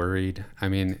little bit worried. I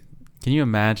mean, can you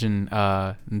imagine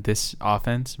this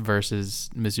offense versus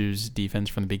Mizzou's defense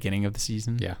from the beginning of the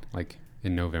season? Yeah, like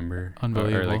in November.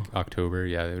 Unbelievable. Or like October.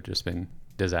 Yeah, it would just been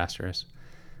disastrous.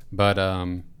 But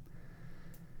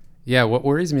what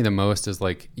worries me the most is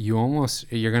like you're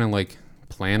going to like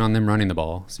plan on them running the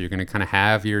ball. So you're going to kind of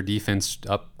have your defense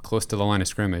up close to the line of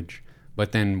scrimmage.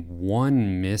 But then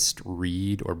one missed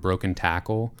read or broken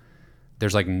tackle,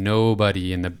 there's like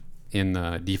nobody in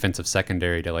the defensive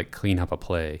secondary to like clean up a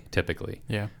play typically.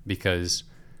 Yeah. Because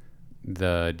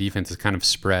the defense is kind of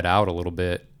spread out a little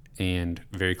bit and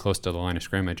very close to the line of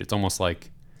scrimmage. It's almost like,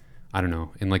 I don't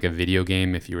know, in like a video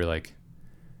game, if you were like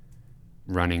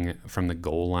running from the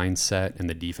goal line set and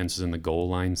the defense is in the goal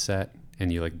line set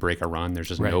and you like break a run, there's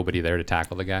just nobody there to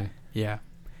tackle the guy. Yeah.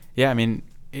 Yeah. I mean,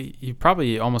 you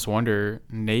probably almost wonder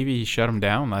Navy shut them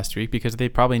down last week because they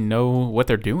probably know what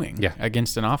they're doing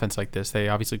against an offense like this. They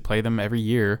obviously play them every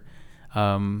year.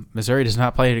 Missouri does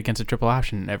not play it against a triple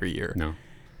option every year. No.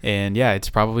 And it's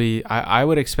probably, I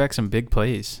would expect some big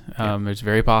plays. It's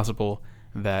very possible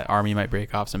that Army might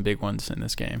break off some big ones in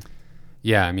this game.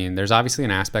 Yeah. I mean, there's obviously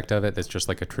an aspect of it that's just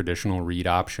like a traditional read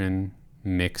option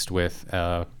mixed with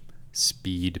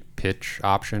speed pitch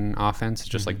option offense. It's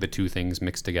just like the two things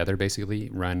mixed together, basically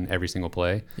run every single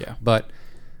play. Yeah. But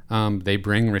they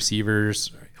bring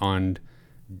receivers on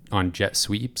jet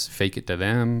sweeps, fake it to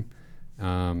them.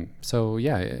 So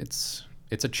yeah, it's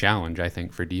a challenge, I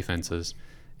think, for defenses.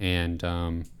 And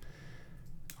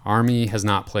Army has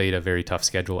not played a very tough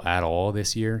schedule at all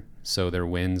this year, so their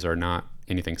wins are not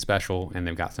anything special, and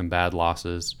they've got some bad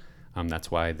losses.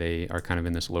 That's why they are kind of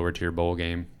in this lower tier bowl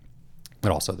game.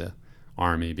 But also the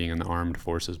Army being in the Armed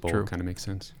Forces Bowl kind of makes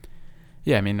sense.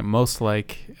 Yeah, I mean, most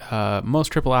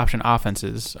triple option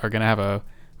offenses are going to have a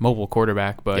mobile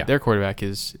quarterback, but their quarterback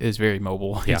is very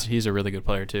mobile. Yeah. He's a really good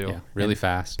player too. Yeah, really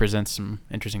fast. Presents some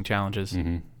interesting challenges.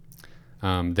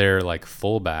 Mm-hmm. Their like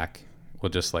fullback will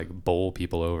just like bowl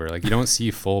people over. Like you don't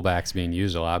see fullbacks being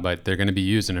used a lot, but they're going to be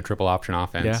used in a triple option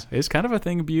offense. Yeah, it's kind of a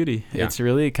thing of beauty. Yeah. It's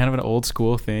really kind of an old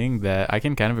school thing that I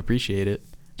can kind of appreciate it.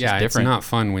 Yeah, it's not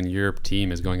fun when your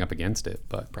team is going up against it,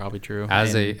 but probably true.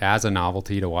 As a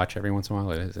novelty to watch every once in a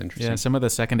while, it is interesting. Yeah, some of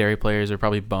the secondary players are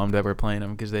probably bummed that we're playing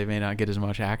them because they may not get as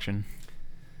much action.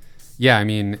 Yeah, I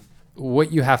mean,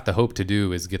 what you have to hope to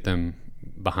do is get them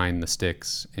behind the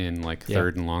sticks in like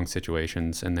third and long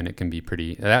situations, and then it can be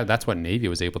pretty. That's what Navy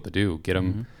was able to do. Get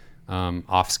them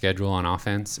off schedule on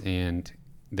offense, and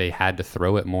they had to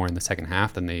throw it more in the second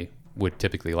half than they would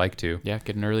typically like to. Yeah,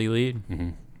 get an early lead. Mm-hmm.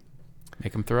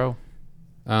 Make them throw.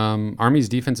 Army's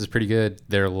defense is pretty good.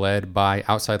 They're led by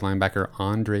outside linebacker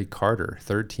Andre Carter,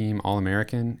 third-team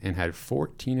All-American, and had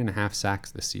 14.5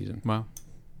 sacks this season. Wow.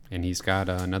 And he's got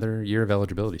another year of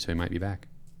eligibility, so he might be back.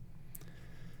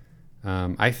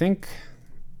 I think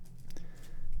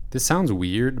this sounds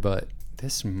weird, but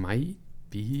this might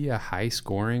be a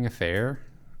high-scoring affair.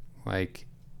 Like,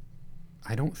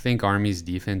 I don't think Army's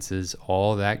defense is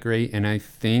all that great, and I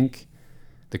think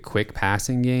the quick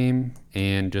passing game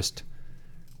and just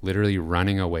literally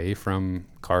running away from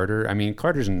Carter. I mean,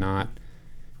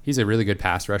 he's a really good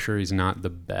pass rusher. He's not the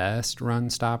best run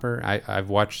stopper. I've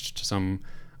watched some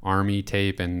Army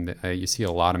tape, and you see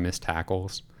a lot of missed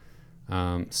tackles.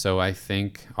 So I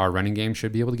think our running game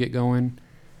should be able to get going,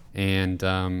 and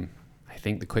I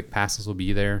think the quick passes will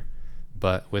be there.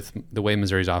 But with the way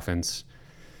Missouri's offense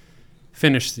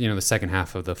finished, the second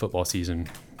half of the football season,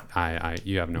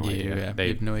 you have no idea. You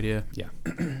have no idea. Yeah.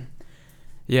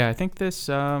 Yeah, I think this.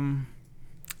 I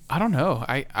don't know.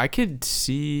 I could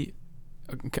see.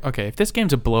 Okay, if this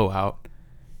game's a blowout,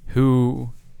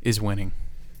 who is winning?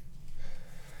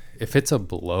 If it's a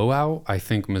blowout, I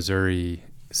think Missouri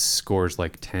scores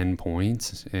like 10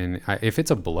 points, and if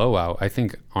it's a blowout, I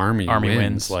think Army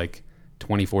wins like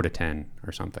 24-10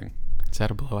 or something. Is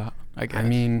that a blowout? I guess. I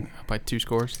mean, by 2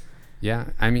 scores. Yeah,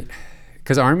 I mean,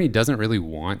 because Army doesn't really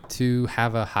want to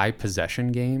have a high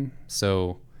possession game,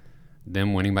 so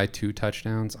them winning by 2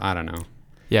 touchdowns, I don't know.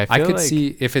 Yeah, I could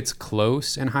see if it's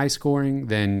close and high scoring,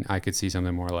 then I could see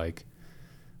something more like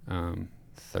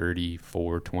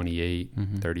 34-28,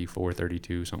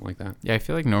 34-32, something like that. Yeah, I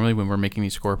feel like normally when we're making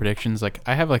these score predictions, like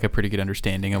I have like a pretty good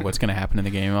understanding of what's going to happen in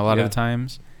the game a lot of the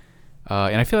times,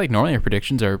 and I feel like normally our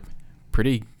predictions are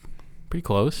pretty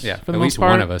close. Yeah, for the at most least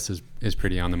part. one of us is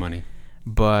pretty on the money.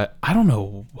 But I don't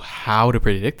know how to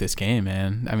predict this game,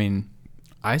 man. I mean,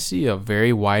 I see a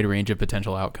very wide range of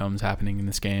potential outcomes happening in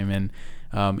this game, and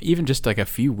even just like a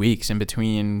few weeks in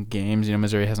between games.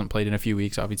 Missouri hasn't played in a few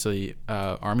weeks. Obviously,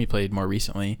 Army played more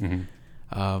recently.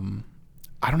 Mm-hmm.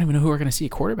 I don't even know who we're going to see a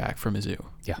quarterback for Mizzou.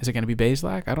 Yeah. Is it going to be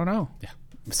Bazelak? I don't know. Yeah.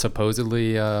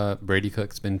 Supposedly, Brady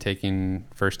Cook's been taking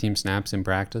first-team snaps in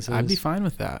practices. I'd be fine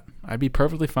with that. I'd be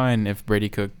perfectly fine if Brady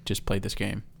Cook just played this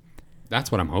game. That's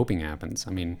what I'm hoping happens.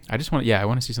 I mean, I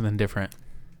want to see something different.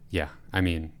 Yeah. I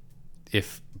mean,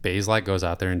 if Bazelak goes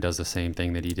out there and does the same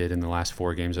thing that he did in the last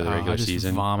 4 games of the regular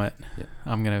season. Vomit. Yeah.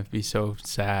 I'm going to be so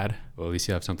sad. Well, at least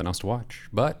you have something else to watch.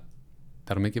 But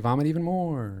that'll make you vomit even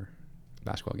more.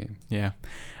 Basketball game. Yeah.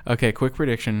 Okay, quick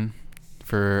prediction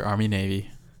for Army-Navy.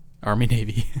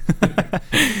 Army-Navy.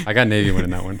 I got Navy winning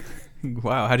that one.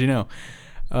 Wow, how'd you know?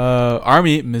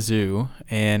 Army-Mizzou.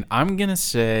 And I'm going to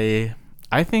say,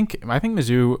 I think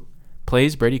Mizzou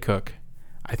plays Brady Cook.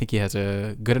 I think he has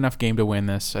a good enough game to win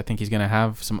this. I think he's going to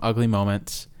have some ugly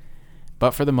moments.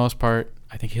 But for the most part,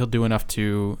 I think he'll do enough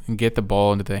to get the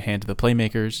ball into the hands of the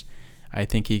playmakers. I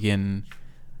think he can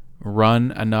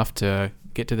run enough to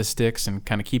get to the sticks and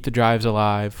kind of keep the drives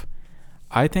alive.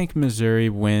 I think Missouri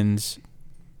wins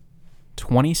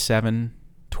 27-20.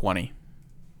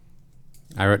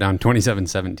 I wrote down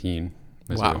 27-17.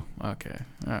 Wow. Okay.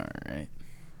 All right.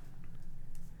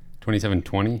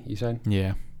 27-20, you said?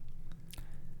 Yeah.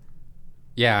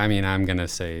 Yeah, I mean, I'm going to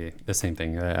say the same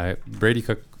thing. Brady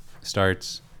Cook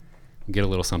starts, get a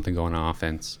little something going on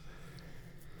offense.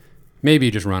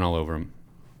 Maybe just run all over him.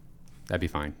 That'd be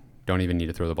fine. Don't even need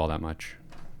to throw the ball that much.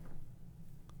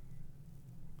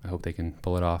 I hope they can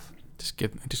pull it off. Just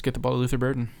get the ball to Luther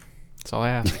Burden. That's all I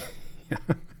ask. Yeah.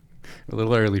 A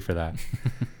little early for that.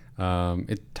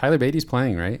 Tyler Beatty's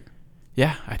playing, right?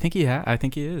 Yeah, I think he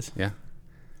is. Yeah.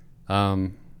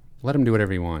 Let him do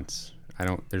whatever he wants.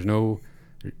 There's no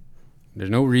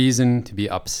reason to be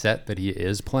upset that he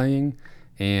is playing,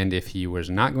 and if he was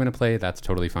not going to play, that's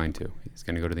totally fine too. He's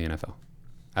going to go to the NFL.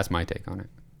 That's my take on it.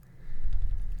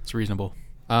 It's reasonable.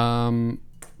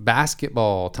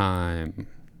 Basketball time.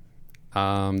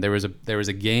 There was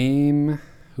a game.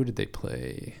 Who did they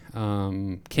play?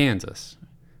 Kansas,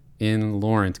 in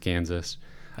Lawrence, Kansas.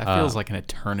 That feels like an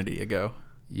eternity ago.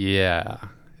 Yeah.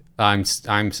 I'm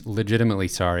legitimately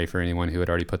sorry for anyone who had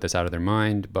already put this out of their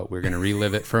mind, but we're going to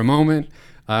relive it for a moment.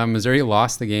 Missouri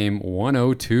lost the game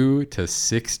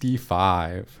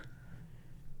 102-65.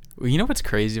 Well, you know what's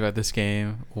crazy about this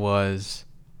game was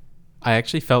I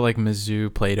actually felt like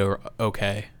Mizzou played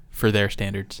okay for their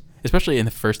standards, especially in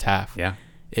the first half. Yeah.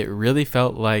 It really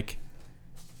felt like,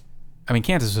 I mean,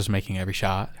 Kansas was making every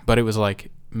shot, but it was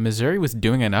like Missouri was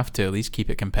doing enough to at least keep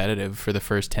it competitive for the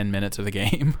first 10 minutes of the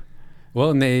game.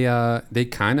 Well, and they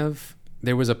kind of,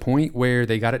 there was a point where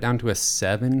they got it down to a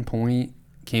 7-point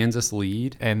Kansas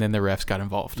lead, and then the refs got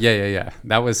involved. Yeah.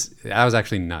 That was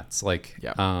actually nuts. Like,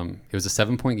 Yeah. It was a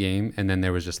 7-point game, and then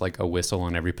there was just like a whistle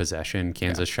on every possession.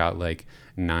 Kansas shot like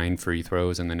 9 free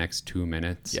throws in the next 2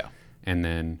 minutes. Yeah. And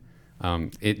then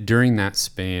during that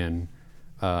span,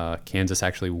 Kansas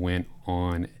actually went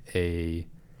on a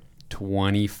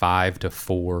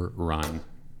 25-4 run.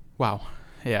 Wow.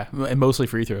 Yeah, and mostly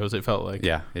free throws, it felt like.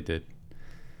 Yeah, it did.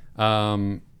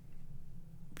 Yeah,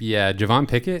 Javon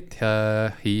Pickett,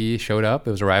 he showed up.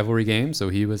 It was a rivalry game, so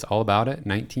he was all about it.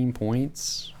 19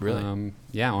 points. Really?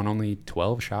 Yeah, on only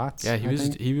 12 shots. Yeah,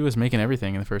 he was making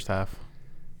everything in the first half.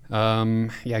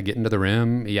 Yeah, getting to the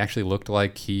rim. He actually looked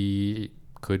like he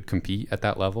could compete at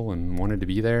that level and wanted to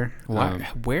be there.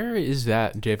 Where is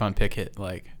that Javon Pickett,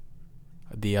 like,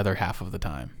 the other half of the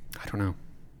time? I don't know.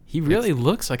 He really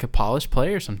looks like a polished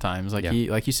player sometimes. Like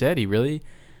like you said, he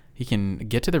can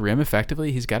get to the rim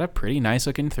effectively. He's got a pretty nice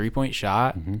looking 3-point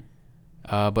shot. Mm-hmm.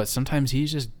 But sometimes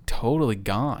he's just totally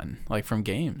gone, like, from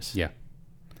games. Yeah.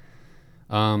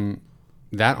 That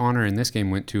honor in this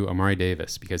game went to Amari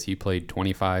Davis because he played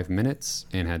 25 minutes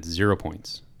and had 0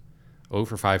 points. 0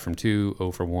 for 5 from 2,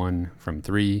 0 for 1 from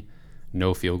 3,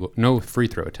 no free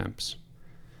throw attempts.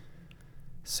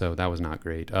 So that was not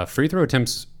great. Free throw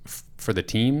attempts for the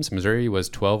teams, Missouri was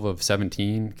 12 of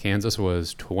 17. Kansas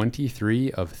was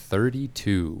 23 of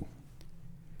 32.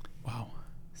 Wow.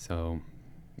 So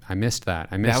I missed that.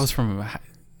 That was from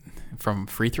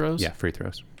free throws? Yeah, free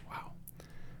throws. Wow.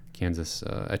 Kansas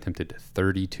attempted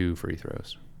 32 free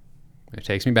throws. It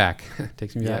takes me back. It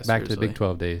takes me back to the Big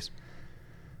 12 days.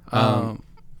 Go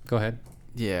ahead.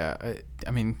 Yeah.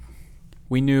 I mean,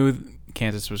 we knew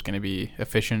Kansas was going to be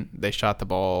efficient. They shot the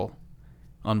ball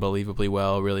unbelievably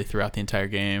well, really, throughout the entire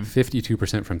game.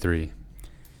 52% from 3.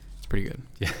 It's pretty good.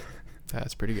 Yeah.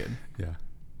 That's pretty good. Yeah.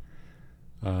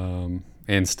 And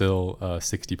still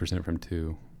 60% from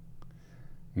 2.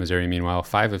 Missouri, meanwhile,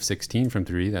 5 of 16 from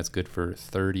 3. That's good for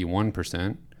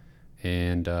 31%.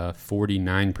 And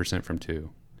 49% from 2.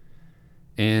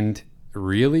 And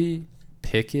really,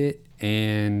 Pickett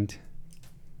and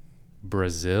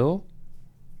Brazil.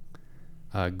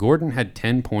 Gordon had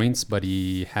 10 points, but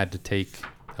he had to take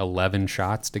 11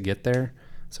 shots to get there,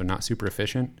 so not super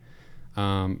efficient.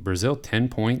 Brazil, 10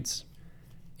 points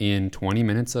in 20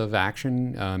 minutes of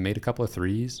action, made a couple of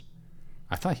threes.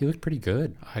 I thought he looked pretty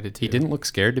good. I did too. He didn't look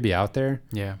scared to be out there.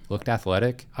 Yeah. Looked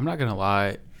athletic. I'm not going to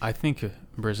lie. I think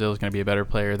Brazil is going to be a better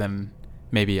player than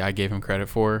maybe I gave him credit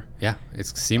for. Yeah,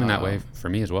 it's seeming that way for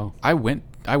me as well. I went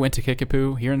to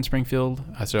Kickapoo here in Springfield,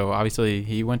 so obviously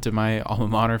he went to my alma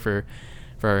mater for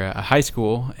high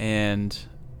school, and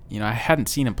I hadn't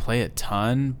seen him play a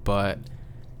ton, but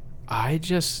I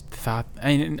just thought,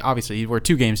 obviously we're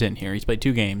 2 games in here. He's played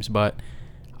 2 games, but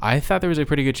I thought there was a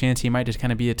pretty good chance he might just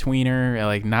kind of be a tweener,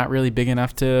 like not really big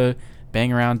enough to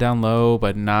bang around down low,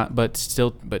 but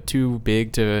too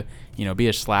big to be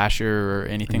a slasher or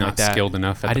anything like that. Not skilled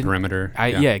enough at the perimeter.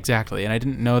 Yeah, exactly. And I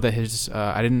didn't know that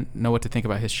I didn't know what to think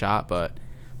about his shot, but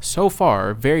so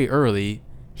far, very early,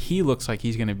 he looks like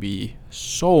he's going to be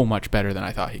so much better than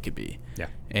I thought he could be. Yeah.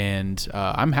 And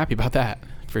I'm happy about that,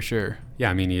 for sure.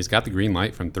 Yeah, I mean, he's got the green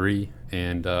light from 3,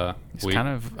 and he's kind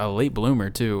of a late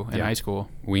bloomer, too, in high school.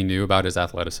 We knew about his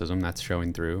athleticism. That's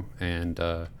showing through, and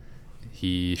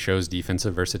he shows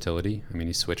defensive versatility. I mean,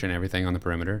 he's switching everything on the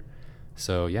perimeter.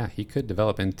 So, yeah, he could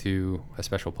develop into a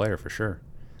special player for sure.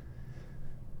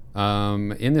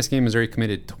 In this game, Missouri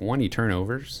committed 20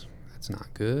 turnovers. That's not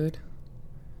good.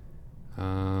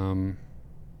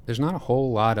 There's not a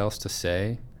whole lot else to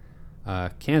say.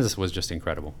 Kansas was just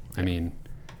incredible. I mean,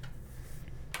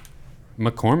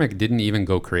 McCormick didn't even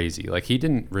go crazy. Like, he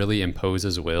didn't really impose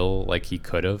his will like he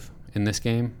could have in this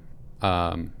game.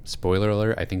 Spoiler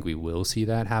alert, I think we will see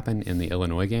that happen in the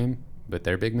Illinois game with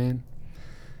their big man.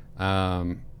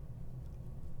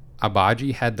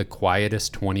 Abaji had the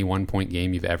quietest 21-point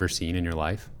game you've ever seen in your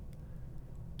life.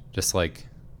 Just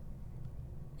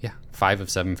 5 of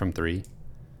 7 from 3.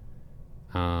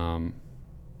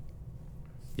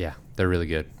 Yeah, they're really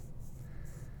good.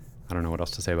 I don't know what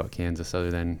else to say about Kansas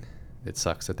other than it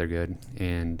sucks that they're good.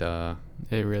 And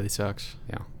it really sucks.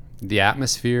 Yeah. The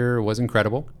atmosphere was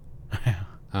incredible. Yeah.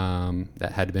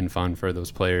 That had been fun for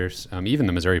those players, even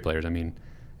the Missouri players. I mean,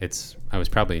 I was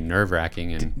probably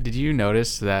nerve-wracking. And Did you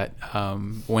notice that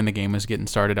when the game was getting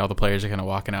started, all the players are kind of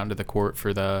walking out into the court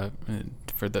to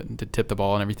tip the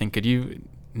ball and everything? Could you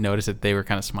notice that they were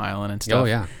kind of smiling and stuff? Oh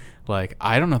yeah. Like,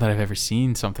 I don't know that I've ever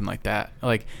seen something like that.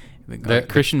 Like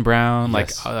Christian Brown,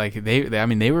 yes. they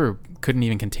couldn't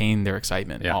even contain their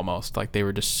excitement. Yeah. Almost like they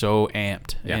were just so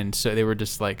amped, Yeah. and so they were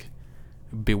just like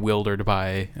bewildered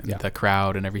by the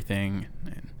crowd and everything.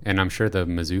 And I'm sure the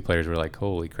Mizzou players were like,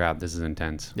 "Holy crap, this is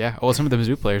intense." Yeah. Well, some of the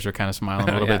Mizzou players were kind of smiling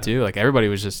a little Yeah. bit too. Like everybody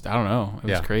was just, I don't know, it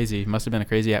was Yeah. crazy. It must have been a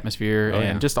crazy atmosphere, Oh,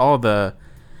 and yeah. just all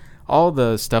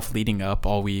the stuff leading up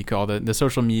all week, all the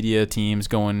social media teams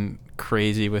going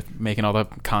crazy with making all the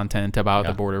content about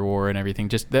the border war and everything.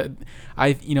 Just that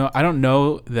I don't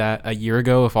know that a year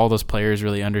ago if all those players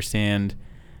really understand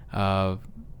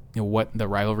what the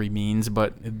rivalry means,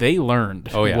 but they learned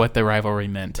what the rivalry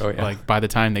meant. Like by the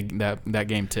time that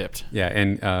game tipped. Yeah,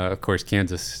 and of course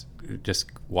Kansas just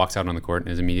walks out on the court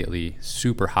and is immediately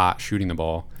super hot shooting the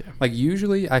ball. Yeah. Like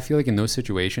usually I feel like in those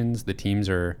situations the teams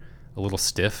are a little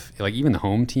stiff. Like even the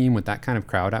home team with that kind of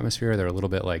crowd atmosphere, they're a little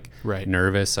bit like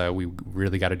nervous. We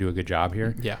really got to do a good job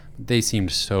here. Yeah. They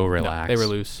seemed so relaxed. No, they were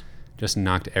loose. Just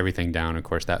knocked everything down. Of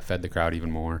course, that fed the crowd even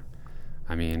more.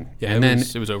 I mean, yeah, and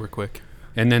it was over quick.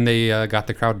 And then they got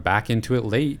the crowd back into it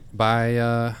late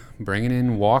by bringing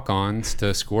in walk-ons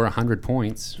to score 100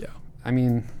 points. Yeah. I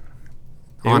mean,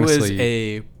 honestly, it was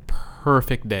a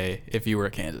perfect day if you were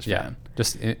a Kansas fan.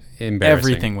 Just embarrassing.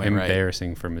 Everything went right.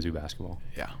 Embarrassing for Mizzou basketball.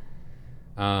 Yeah.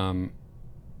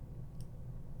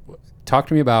 Talk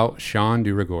to me about Sean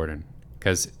Dura-Gordon,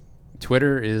 because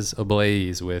Twitter is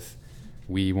ablaze with,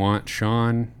 we want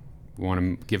Sean, we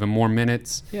want to give him more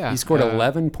minutes. Yeah, he scored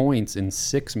 11 points in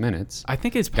 6 minutes. I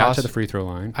think it's got to the free throw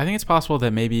line. I think it's possible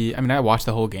that maybe, I watched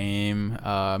the whole game.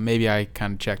 Maybe I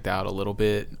kind of checked out a little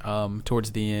bit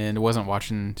towards the end. Wasn't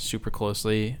watching super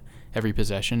closely every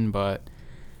possession, but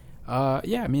I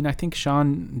think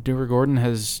Sean Dura-Gordon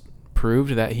has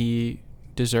proved that he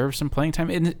deserves some playing time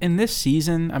in this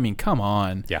season. Come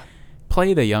on. Yeah.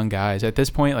 Play the young guys at this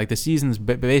point. Like the season's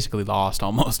basically lost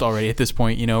almost already at this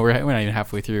point. We're not even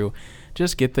halfway through.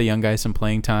 Just get the young guys some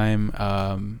playing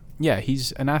time.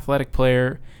 He's an athletic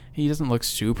player. He doesn't look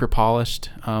super polished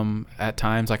at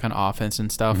times, like on offense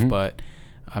and stuff. Mm-hmm. But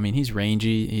he's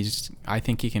rangy. I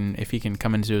think if he can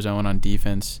come into his own on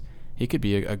defense, he could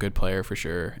be a good player for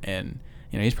sure. And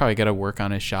he's probably got to work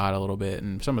on his shot a little bit,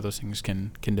 and some of those things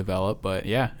can develop. But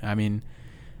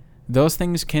those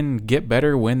things can get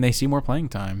better when they see more playing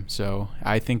time. So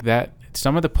I think that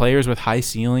some of the players with high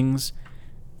ceilings,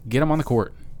 get them on the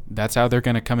court. That's how they're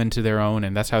going to come into their own,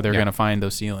 and that's how they're going to find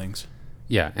those ceilings.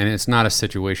 Yeah, and it's not a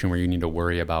situation where you need to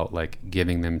worry about like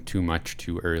giving them too much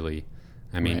too early.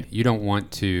 You don't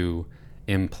want to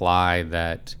imply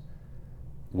that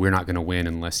we're not going to win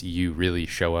unless you really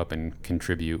show up and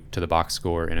contribute to the box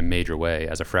score in a major way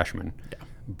as a freshman. Yeah.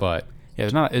 But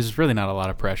there's really not a lot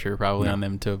of pressure probably on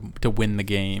them to win the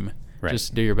game. Right.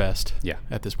 Just do your best. Yeah.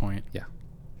 At this point. Yeah.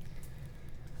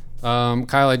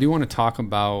 Kyle, I do want to talk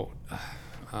about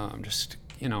just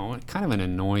kind of an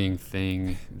annoying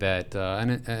thing that an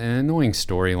annoying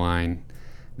storyline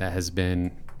that has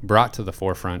been brought to the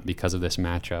forefront because of this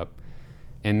matchup.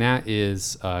 And that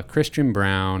is Christian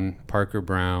Brown, Parker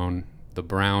Brown, the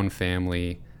Brown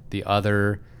family, the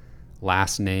other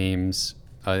last names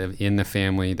in the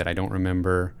family that I don't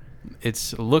remember.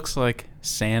 It looks like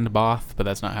Sandboth, but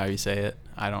that's not how you say it.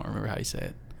 I don't remember how you say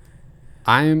it.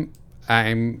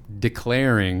 I'm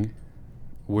declaring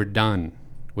we're done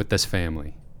with this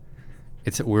family.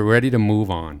 We're ready to move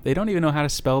on. They don't even know how to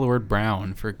spell the word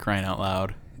Brown, for crying out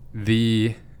loud.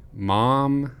 The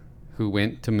mom who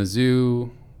went to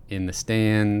Mizzou in the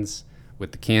stands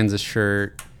with the Kansas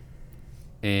shirt,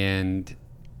 and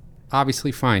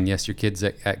obviously fine. Yes, your kid's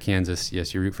at Kansas.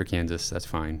 Yes, you root for Kansas. That's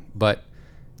fine. But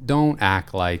don't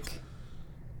act like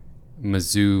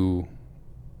Mizzou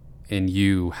and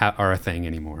you are a thing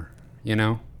anymore,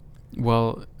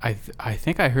 Well, I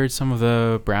think I heard some of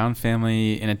the Brown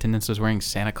family in attendance was wearing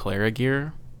Santa Clara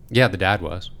gear. Yeah, the dad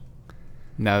was.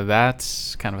 Now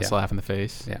that's kind of a slap in the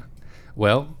face. Yeah.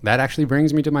 Well, that actually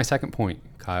brings me to my second point,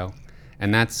 Kyle.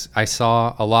 And that's, I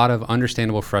saw a lot of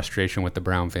understandable frustration with the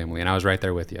Brown family, and I was right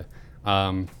there with you.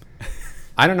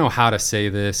 I don't know how to say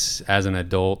this as an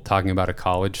adult talking about a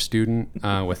college student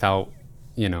without,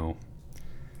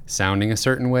 sounding a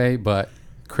certain way, but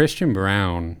Christian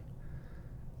Brown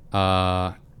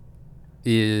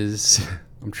is,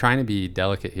 I'm trying to be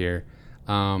delicate here,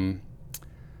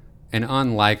 an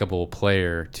unlikable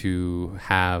player to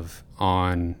have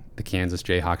on the Kansas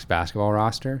Jayhawks basketball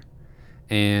roster.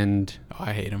 And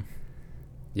I hate him.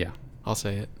 Yeah. I'll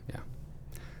say it. Yeah.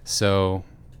 So,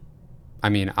 I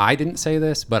mean, I didn't say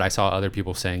this, but I saw other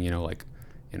people saying,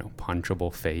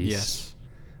 punchable face. Yes.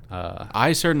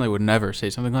 I certainly would never say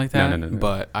something like that. No.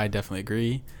 But I definitely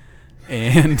agree.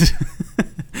 And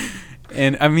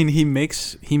and I mean, he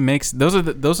makes those are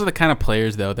the kind of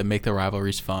players though that make the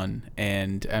rivalries fun.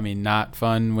 And I mean, not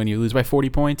fun when you lose by 40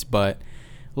 points, but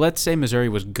let's say Missouri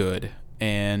was good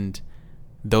and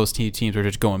those two teams were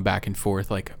just going back and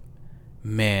forth. Like,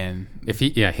 man, if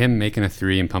him making a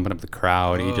three and pumping up the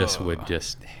crowd, he just would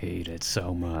just hate it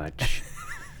so much.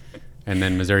 And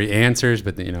then Missouri answers,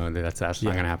 but that's not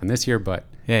going to happen this year. But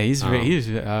yeah,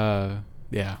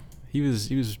 he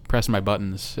was pressing my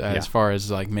buttons as far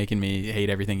as like making me hate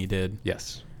everything he did.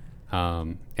 Yes.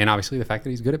 And obviously the fact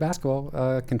that he's good at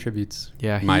basketball contributes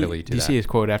mightily to that. Did you see his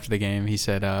quote after the game? He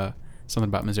said something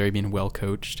about Missouri being well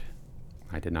coached.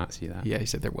 I did not see that. Yeah, he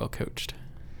said they're well coached.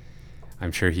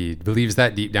 I'm sure he believes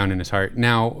that deep down in his heart.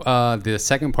 Now, the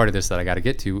second part of this that I got to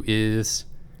get to is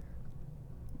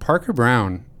Parker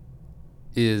Braun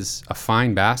is a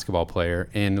fine basketball player.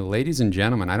 And ladies and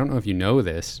gentlemen, I don't know if you know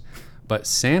this, but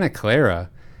Santa Clara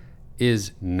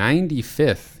is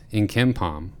 95th in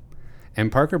KenPom.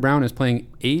 And Parker Braun is playing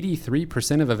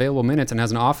 83% of available minutes and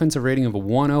has an offensive rating of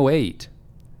 108.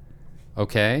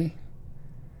 Okay?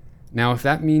 Now, if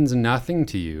that means nothing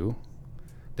to you,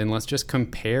 then let's just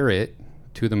compare it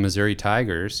to the Missouri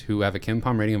Tigers, who have a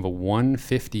KenPom rating of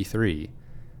 153.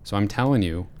 So I'm telling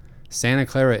you, Santa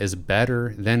Clara is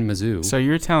better than Mizzou. So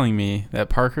you're telling me that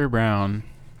Parker Braun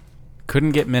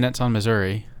couldn't get minutes on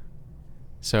Missouri,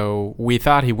 so we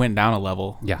thought he went down a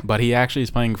level. Yeah. But he actually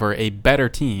is playing for a better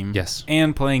team. Yes.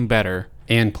 And playing better.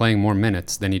 And playing more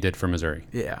minutes than he did for Missouri.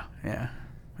 Yeah.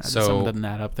 So something doesn't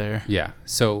add up there. Yeah.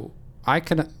 So I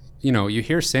could... you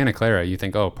hear Santa Clara, you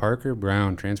think, oh, Parker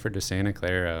Braun transferred to Santa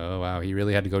Clara. Oh, wow, he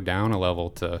really had to go down a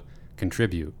level to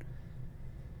contribute.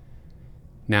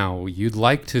 Now, you'd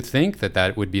like to think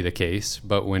that would be the case,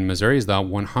 but when Missouri is the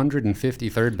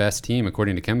 153rd best team,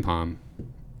 according to KenPom,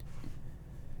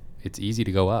 it's easy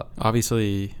to go up.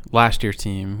 Obviously, last year's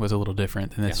team was a little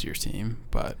different than this year's team,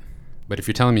 but if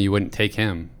you're telling me you wouldn't take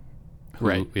him, who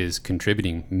right. is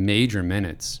contributing major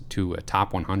minutes to a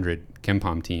top 100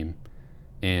 KenPom team,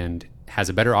 and has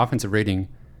a better offensive rating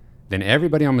than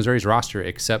everybody on Missouri's roster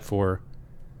except for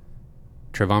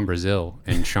Trevon Brazile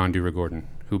and Sean Dura-Gordon,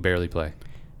 who barely play.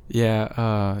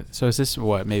 Yeah, so is this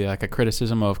maybe like a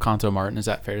criticism of Conto Martin? Is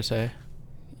that fair to say?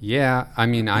 Yeah, I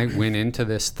mean, I went into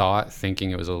this thought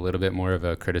thinking it was a little bit more of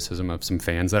a criticism of some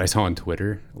fans that I saw on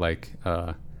Twitter, like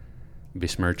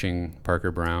besmirching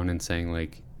Parker Braun and saying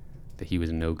like that he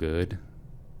was no good.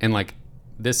 And like,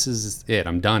 this is it.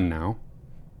 I'm done now.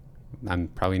 I'm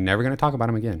probably never going to talk about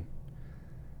him again.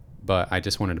 But I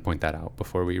just wanted to point that out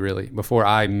before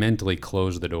I mentally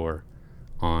close the door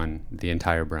on the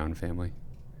entire Brown family.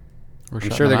 I'm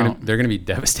sure they're going to be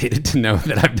devastated to know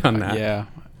that I've done that. Yeah,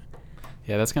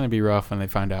 that's going to be rough when they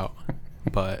find out.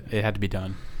 But it had to be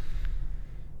done.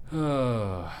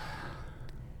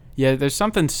 Yeah, there's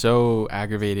something so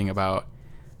aggravating about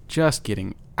just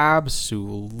getting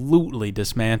absolutely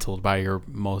dismantled by your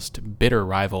most bitter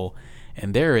rival,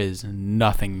 and there is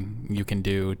nothing you can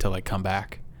do to like come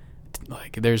back.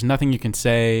 Like, there's nothing you can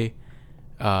say.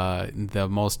 The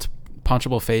most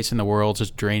punchable face in the world,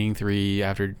 just draining three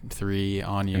after three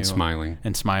on you, and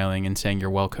smiling and saying you're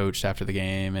well coached after the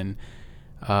game. And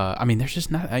I mean, there's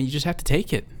just not. You just have to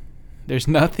take it. There's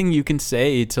nothing you can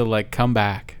say to like come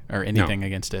back or anything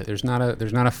against it. There's not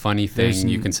a funny thing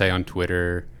you can say on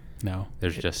Twitter. No,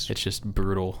 it's just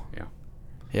brutal.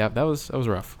 Yeah, that was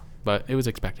rough, but it was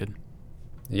expected.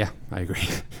 Yeah, I agree.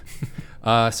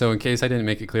 So in case I didn't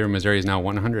make it clear, Missouri is now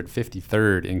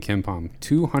 153rd in KenPom,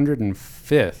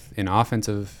 205th in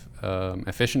offensive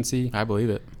efficiency. I believe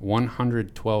it.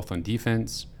 112th on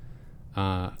defense.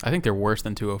 I think they're worse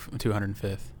than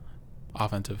 205th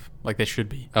offensive. Like they should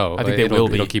be. Oh, I think they will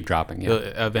be. It'll keep dropping.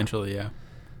 Yeah. Eventually, yeah.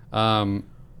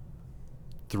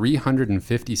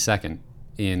 352nd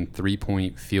in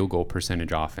 3-point field goal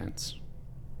percentage offense.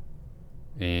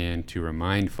 And to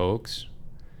remind folks,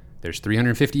 there's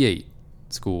 358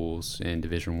 schools in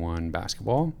Division I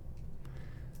basketball.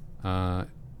 Not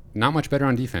much better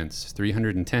on defense.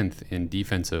 310th in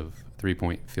defensive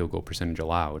 3-point field goal percentage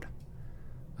allowed.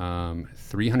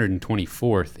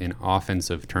 324th in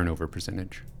offensive turnover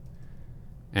percentage.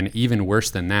 And even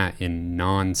worse than that in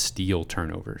non-steal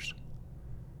turnovers.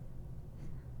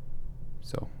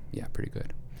 So, yeah, pretty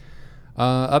good.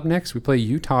 Up next, we play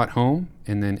Utah at home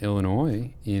and then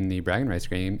Illinois in the bragging rights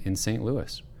game in St.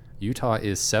 Louis. Utah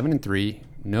is 7-3,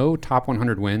 no top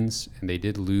 100 wins, and they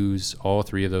did lose all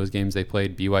 3 of those games they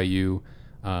played: BYU,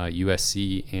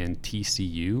 USC, and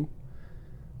TCU.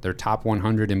 They're top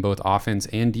 100 in both offense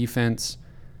and defense.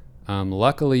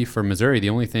 Luckily for Missouri, the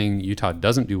only thing Utah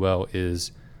doesn't do well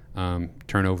is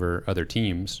turn over other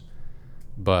teams.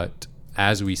 But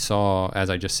as we saw, as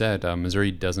I just said,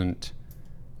 Missouri doesn't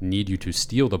need you to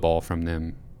steal the ball from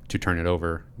them to turn it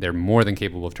over. They're more than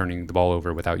capable of turning the ball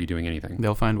over without you doing anything.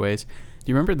 They'll find ways.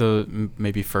 Do you remember the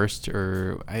maybe first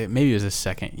or maybe it was the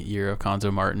second year of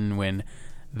Conzo Martin when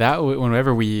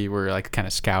whenever we were like kind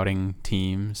of scouting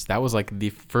teams, that was like the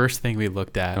first thing we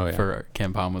looked at for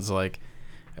KenPom was like,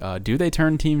 do they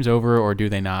turn teams over or do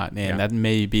they not? And that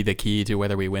may be the key to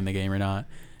whether we win the game or not,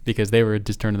 because they were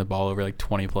just turning the ball over like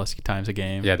 20 plus times a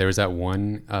game. Yeah, there was that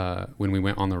one when we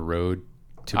went on the road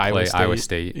to play Iowa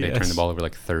State. They turned the ball over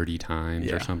like 30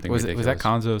 times or something ridiculous. Was that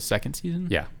Conzo's second season?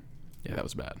 Yeah. Yeah, that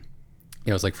was bad.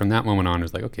 Yeah, it was like from that moment on, it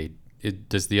was like, okay,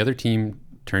 does the other team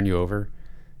turn you over?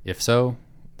 If so,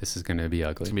 this is going to be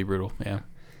ugly. It's going to be brutal, yeah. And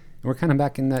we're kind of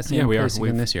back in that same place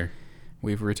again this year.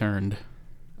 We've returned.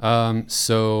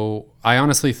 So I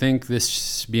honestly think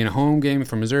this being a home game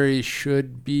for Missouri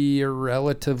should be a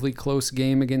relatively close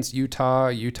game against Utah.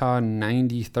 Utah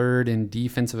 93rd in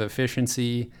defensive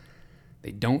efficiency.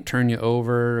 They don't turn you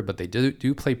over, but they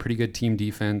do play pretty good team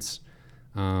defense.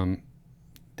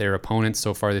 Their opponents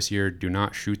so far this year do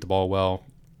not shoot the ball well.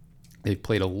 They've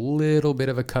played a little bit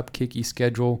of a cupcakey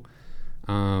schedule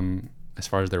as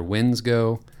far as their wins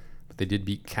go, but they did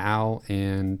beat Cal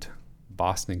and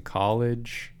Boston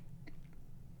College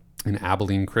and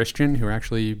Abilene Christian, who are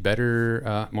actually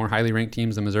better, more highly ranked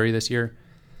teams than Missouri this year.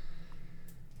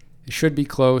 It should be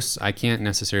close. I can't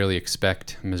necessarily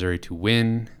expect Missouri to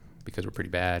win because we're pretty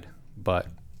bad, but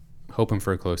hoping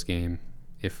for a close game.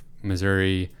 If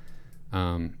Missouri,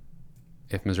 has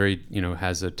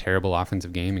a terrible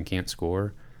offensive game and can't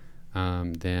score,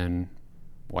 then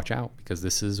watch out, because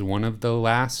this is one of the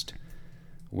last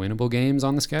winnable games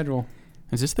on the schedule.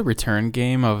 Is this the return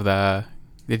game of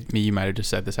you might have just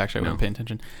said this, actually, I wasn't paying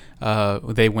attention.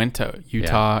 They went to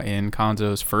Utah in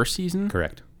Conzo's first season?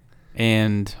 Correct.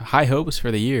 And high hopes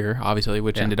for the year, obviously,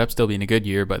 which ended up still being a good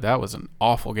year, but that was an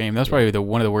awful game. That was probably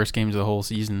one of the worst games of the whole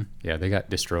season. Yeah, they got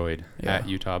destroyed at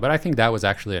Utah. But I think that was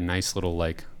actually a nice little,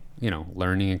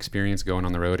 learning experience going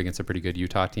on the road against a pretty good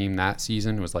Utah team that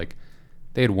season. It was like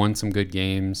they had won some good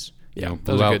games,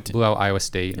 blew out Iowa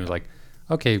State, and it was like,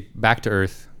 okay, back to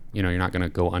earth. You're not going to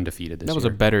go undefeated this year. That was a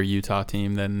better Utah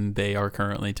team than they are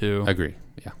currently, too. Agree,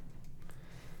 yeah.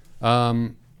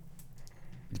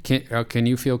 Can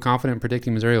you feel confident in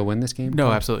predicting Missouri will win this game? No,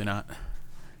 absolutely not.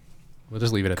 We'll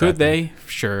just leave it at that. Could they?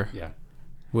 Sure. Yeah.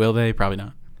 Will they? Probably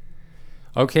not.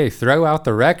 Okay, throw out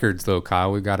the records, though,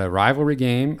 Kyle. We've got a rivalry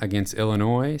game against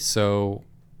Illinois, so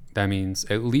that means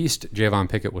at least Javon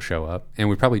Pickett will show up, and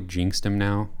we probably jinxed him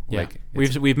now. Yeah,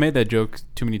 we've made that joke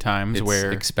too many times. It's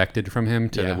where expected from him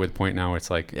to the point now where it's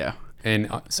like, and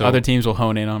so other teams will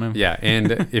hone in on him. Yeah,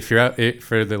 and if you're out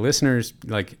for the listeners,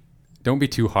 don't be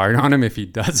too hard on him if he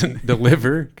doesn't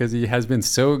deliver, because he has been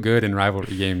so good in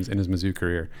rivalry games in his Mizzou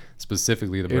career,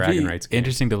 specifically the bragging rights game.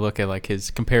 Interesting to look at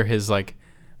compare his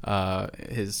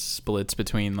splits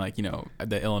between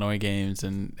the Illinois games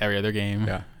and every other game.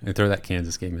 Yeah, and throw that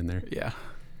Kansas game in there. Yeah,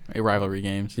 rivalry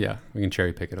games. Yeah, we can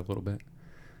cherry pick it a little bit.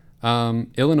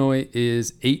 Illinois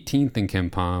is 18th in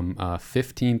KenPom,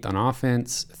 15th on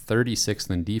offense, 36th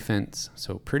in defense,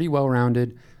 so pretty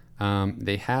well-rounded.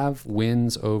 They have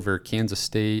wins over Kansas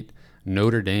State,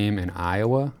 Notre Dame, and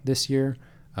Iowa this year,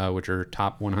 which are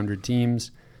top 100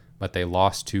 teams, but they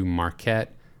lost to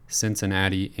Marquette,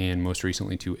 Cincinnati, and most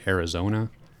recently to Arizona.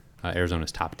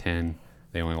 Arizona's top 10.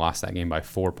 They only lost that game by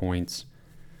 4 points.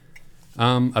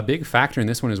 A big factor in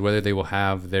this one is whether they will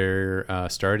have their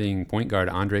starting point guard,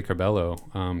 Andre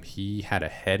Carbello. He had a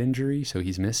head injury, so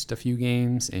he's missed a few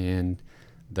games, and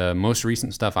the most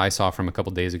recent stuff I saw from a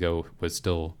couple days ago was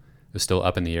still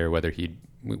up in the air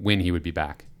when he would be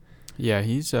back. Yeah,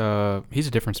 he's a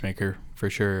difference maker for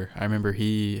sure. I remember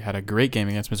he had a great game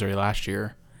against Missouri last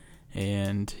year,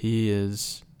 and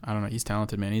he's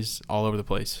talented, man. He's all over the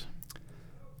place.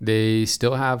 They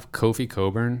still have Kofi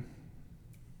Coburn.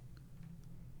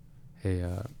 Hey,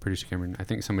 producer Cameron, I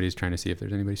think somebody's trying to see if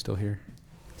there's anybody still here.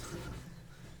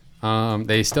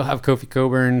 They still have Kofi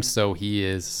Coburn, so he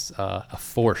is a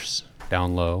force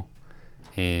down low.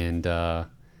 And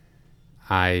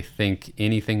I think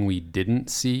anything we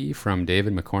didn't see from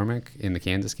David McCormick in the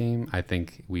Kansas game, I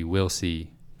think we will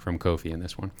see from Kofi in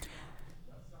this one.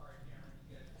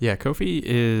 Yeah, Kofi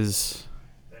is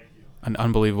an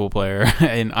unbelievable player,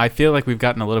 and I feel like we've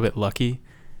gotten a little bit lucky.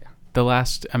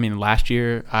 Last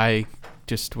year, I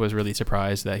just was really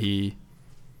surprised that he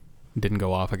didn't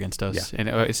go off against us. Yeah.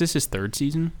 And is this his third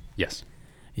season? Yes.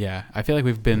 Yeah, I feel like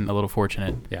we've been a little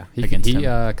fortunate. Yeah, he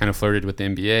kind of flirted with the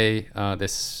NBA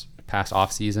this past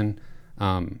off season.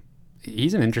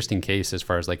 He's an interesting case as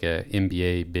far as like a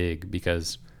NBA big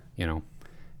because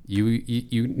you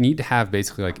need to have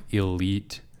basically like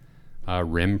elite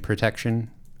rim protection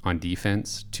on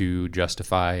defense to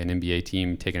justify an NBA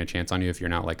team taking a chance on you if you're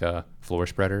not like a floor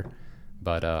spreader.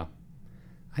 But I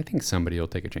think somebody will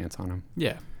take a chance on him.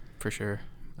 Yeah, for sure.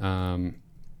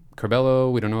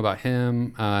 Curbelo, we don't know about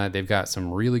him. They've got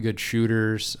some really good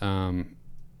shooters.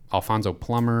 Alfonso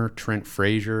Plummer, Trent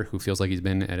Frazier, who feels like he's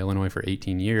been at Illinois for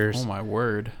 18 years. Oh, my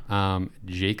word.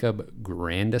 Jacob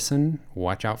Grandison.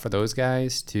 Watch out for those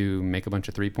guys to make a bunch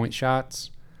of three-point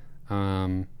shots.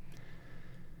 I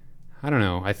don't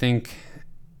know. I think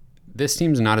this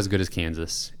team's not as good as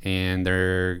Kansas, and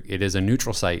it is a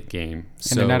neutral site game.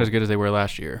 And they're not as good as they were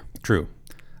last year. True.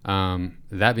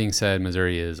 That being said,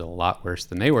 Missouri is a lot worse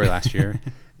than they were last year.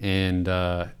 And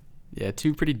yeah,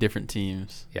 two pretty different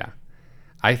teams. Yeah.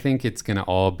 I think it's going to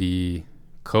all be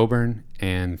Coburn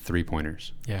and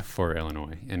three-pointers for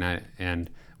Illinois.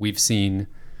 And we've seen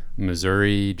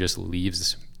Missouri just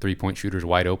leaves three-point shooters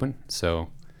wide open. So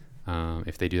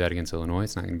if they do that against Illinois,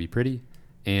 it's not going to be pretty.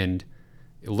 And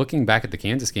looking back at the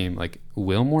Kansas game, like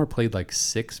Wilmore played like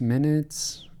 6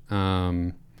 minutes.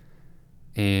 And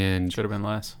should have been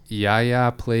less.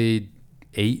 Yaya played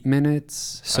 8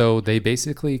 minutes. So they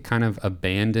basically kind of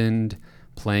abandoned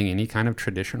playing any kind of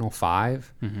traditional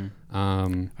five. Mm-hmm. Are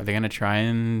they going to try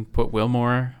and put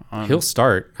Wilmore on? He'll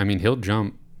start. I mean, he'll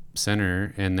jump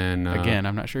center and then... Again,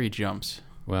 I'm not sure he jumps.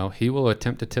 Well, he will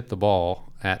attempt to tip the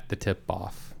ball at the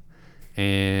tip-off.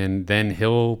 And then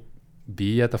he'll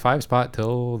be at the 5 spot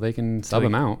till they can sub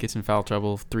him out. Gets in foul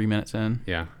trouble 3 minutes in.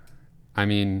 Yeah. I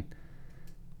mean,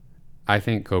 I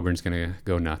think Coburn's going to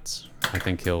go nuts. I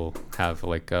think he'll have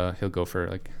he'll go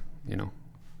for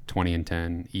 20 and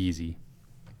 10 easy.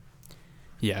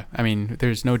 Yeah, I mean,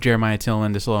 there's no Jeremiah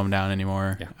Tillman to slow him down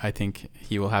anymore. Yeah. I think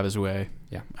he will have his way.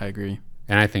 Yeah. I agree.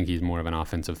 And I think he's more of an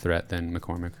offensive threat than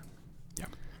McCormick. Yeah.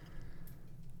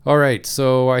 All right,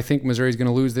 so I think Missouri's going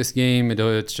to lose this game.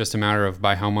 It's just a matter of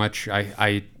by how much.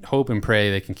 I hope and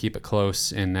pray they can keep it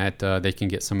close and that they can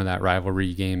get some of that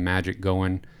rivalry game magic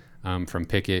going from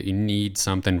Pickett. You need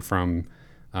something from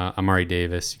Amari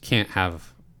Davis. You can't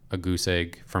have a goose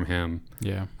egg from him.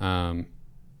 Yeah.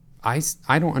 I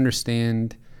don't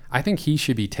understand. I think he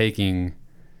should be taking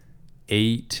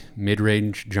 8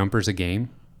 mid-range jumpers a game.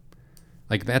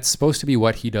 Like, that's supposed to be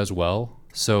what he does well.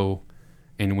 So,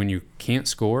 and when you can't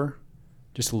score,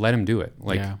 just let him do it.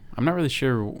 Yeah. I'm not really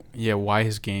sure why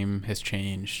his game has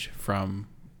changed from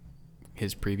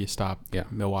his previous stop,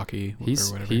 Milwaukee or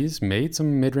whatever. He's made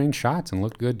some mid-range shots and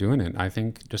looked good doing it. I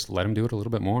think just let him do it a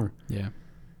little bit more. Yeah.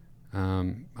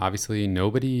 Obviously,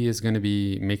 nobody is going to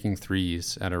be making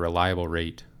threes at a reliable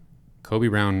rate. Kobe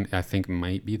Brown, I think,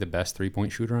 might be the best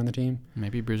three-point shooter on the team.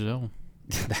 Maybe Brazil.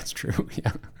 That's true,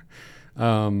 yeah.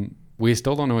 We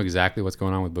still don't know exactly what's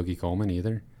going on with Boogie Coleman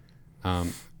either.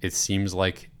 It seems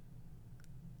like,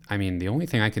 the only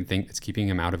thing I can think that's keeping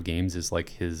him out of games is like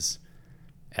his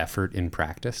effort in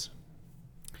practice,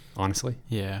 honestly.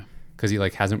 Yeah. Because he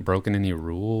hasn't broken any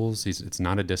rules. It's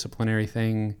not a disciplinary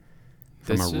thing.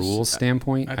 From a rules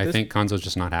standpoint, I think Konzo's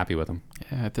just not happy with him.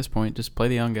 Yeah, at this point, just play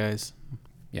the young guys.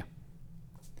 Yeah.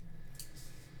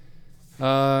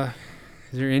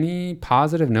 Is there any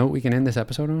positive note we can end this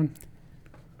episode on?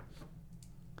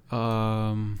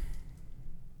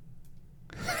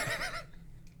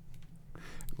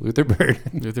 Luther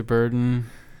Burden.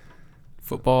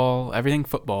 Football. Everything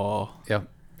football. Yep.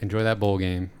 Enjoy that bowl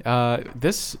game.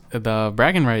 The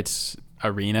Bragging Rights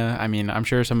Arena. I'm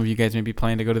sure some of you guys may be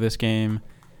planning to go to this game.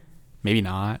 Maybe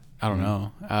not. I don't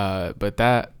know. But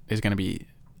that is going to be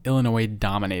Illinois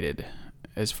dominated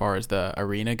as far as the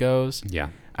arena goes. Yeah.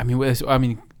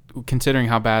 Considering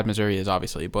how bad Missouri is,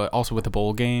 obviously, but also with the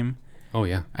bowl game. Oh,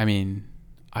 yeah. I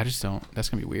just don't. That's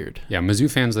going to be weird. Yeah, Mizzou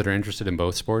fans that are interested in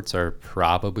both sports are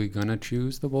probably going to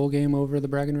choose the bowl game over the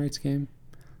Bragging Rights game.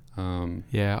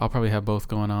 Yeah, I'll probably have both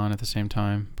going on at the same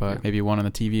time, but maybe one on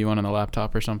the TV, one on the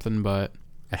laptop or something. But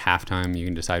at halftime, you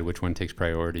can decide which one takes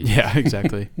priority. Yeah,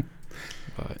 exactly.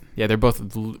 But yeah, they're both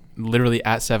literally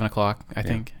at 7:00, I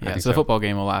think. Yeah, so the football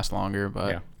game will last longer,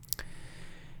 but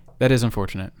that is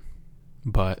unfortunate.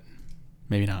 But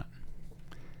maybe not.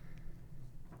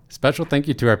 Special thank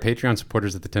you to our Patreon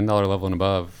supporters at the $10 level and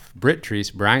above: Britt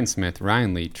Treese, Brian Smith,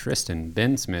 Ryan Lee, Tristan,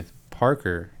 Ben Smith,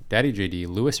 Parker, Daddy JD,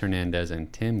 Luis Hernandez,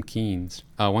 and Tim Keynes.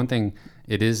 One thing,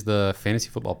 it is the fantasy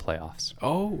football playoffs.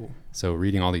 Oh. So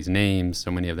reading all these names,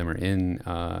 so many of them are in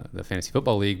the fantasy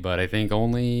football league, but I think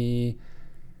only,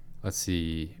 Ben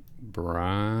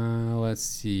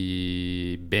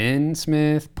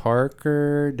Smith,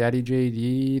 Parker, Daddy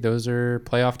JD, those are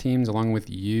playoff teams along with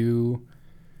you,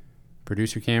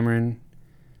 producer Cameron.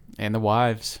 And the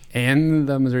wives. And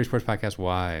the Missouri Sports Podcast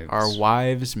wives. Our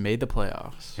wives made the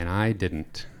playoffs. And I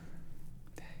didn't.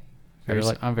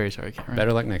 I'm very sorry, Cameron.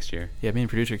 Better luck next year. Yeah, me and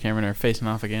producer Cameron are facing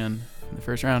off again in the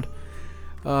first round.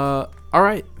 All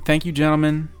right. Thank you,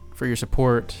 gentlemen, for your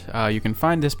support. You can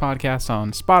find this podcast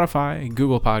on Spotify,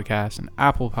 Google Podcasts, and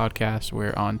Apple Podcasts.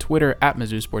 We're on Twitter at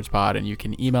Mizzou Sports Pod, and you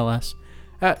can email us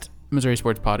at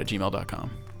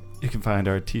MissouriSportsPod@gmail.com. You can find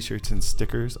our t-shirts and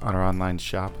stickers on our online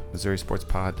shop,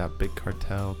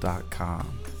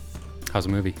 MissouriSportsPod.BigCartel.com. How's the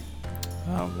movie?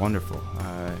 Wonderful.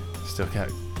 I still got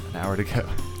an hour to go.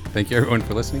 Thank you, everyone,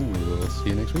 for listening. We will see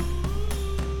you next week.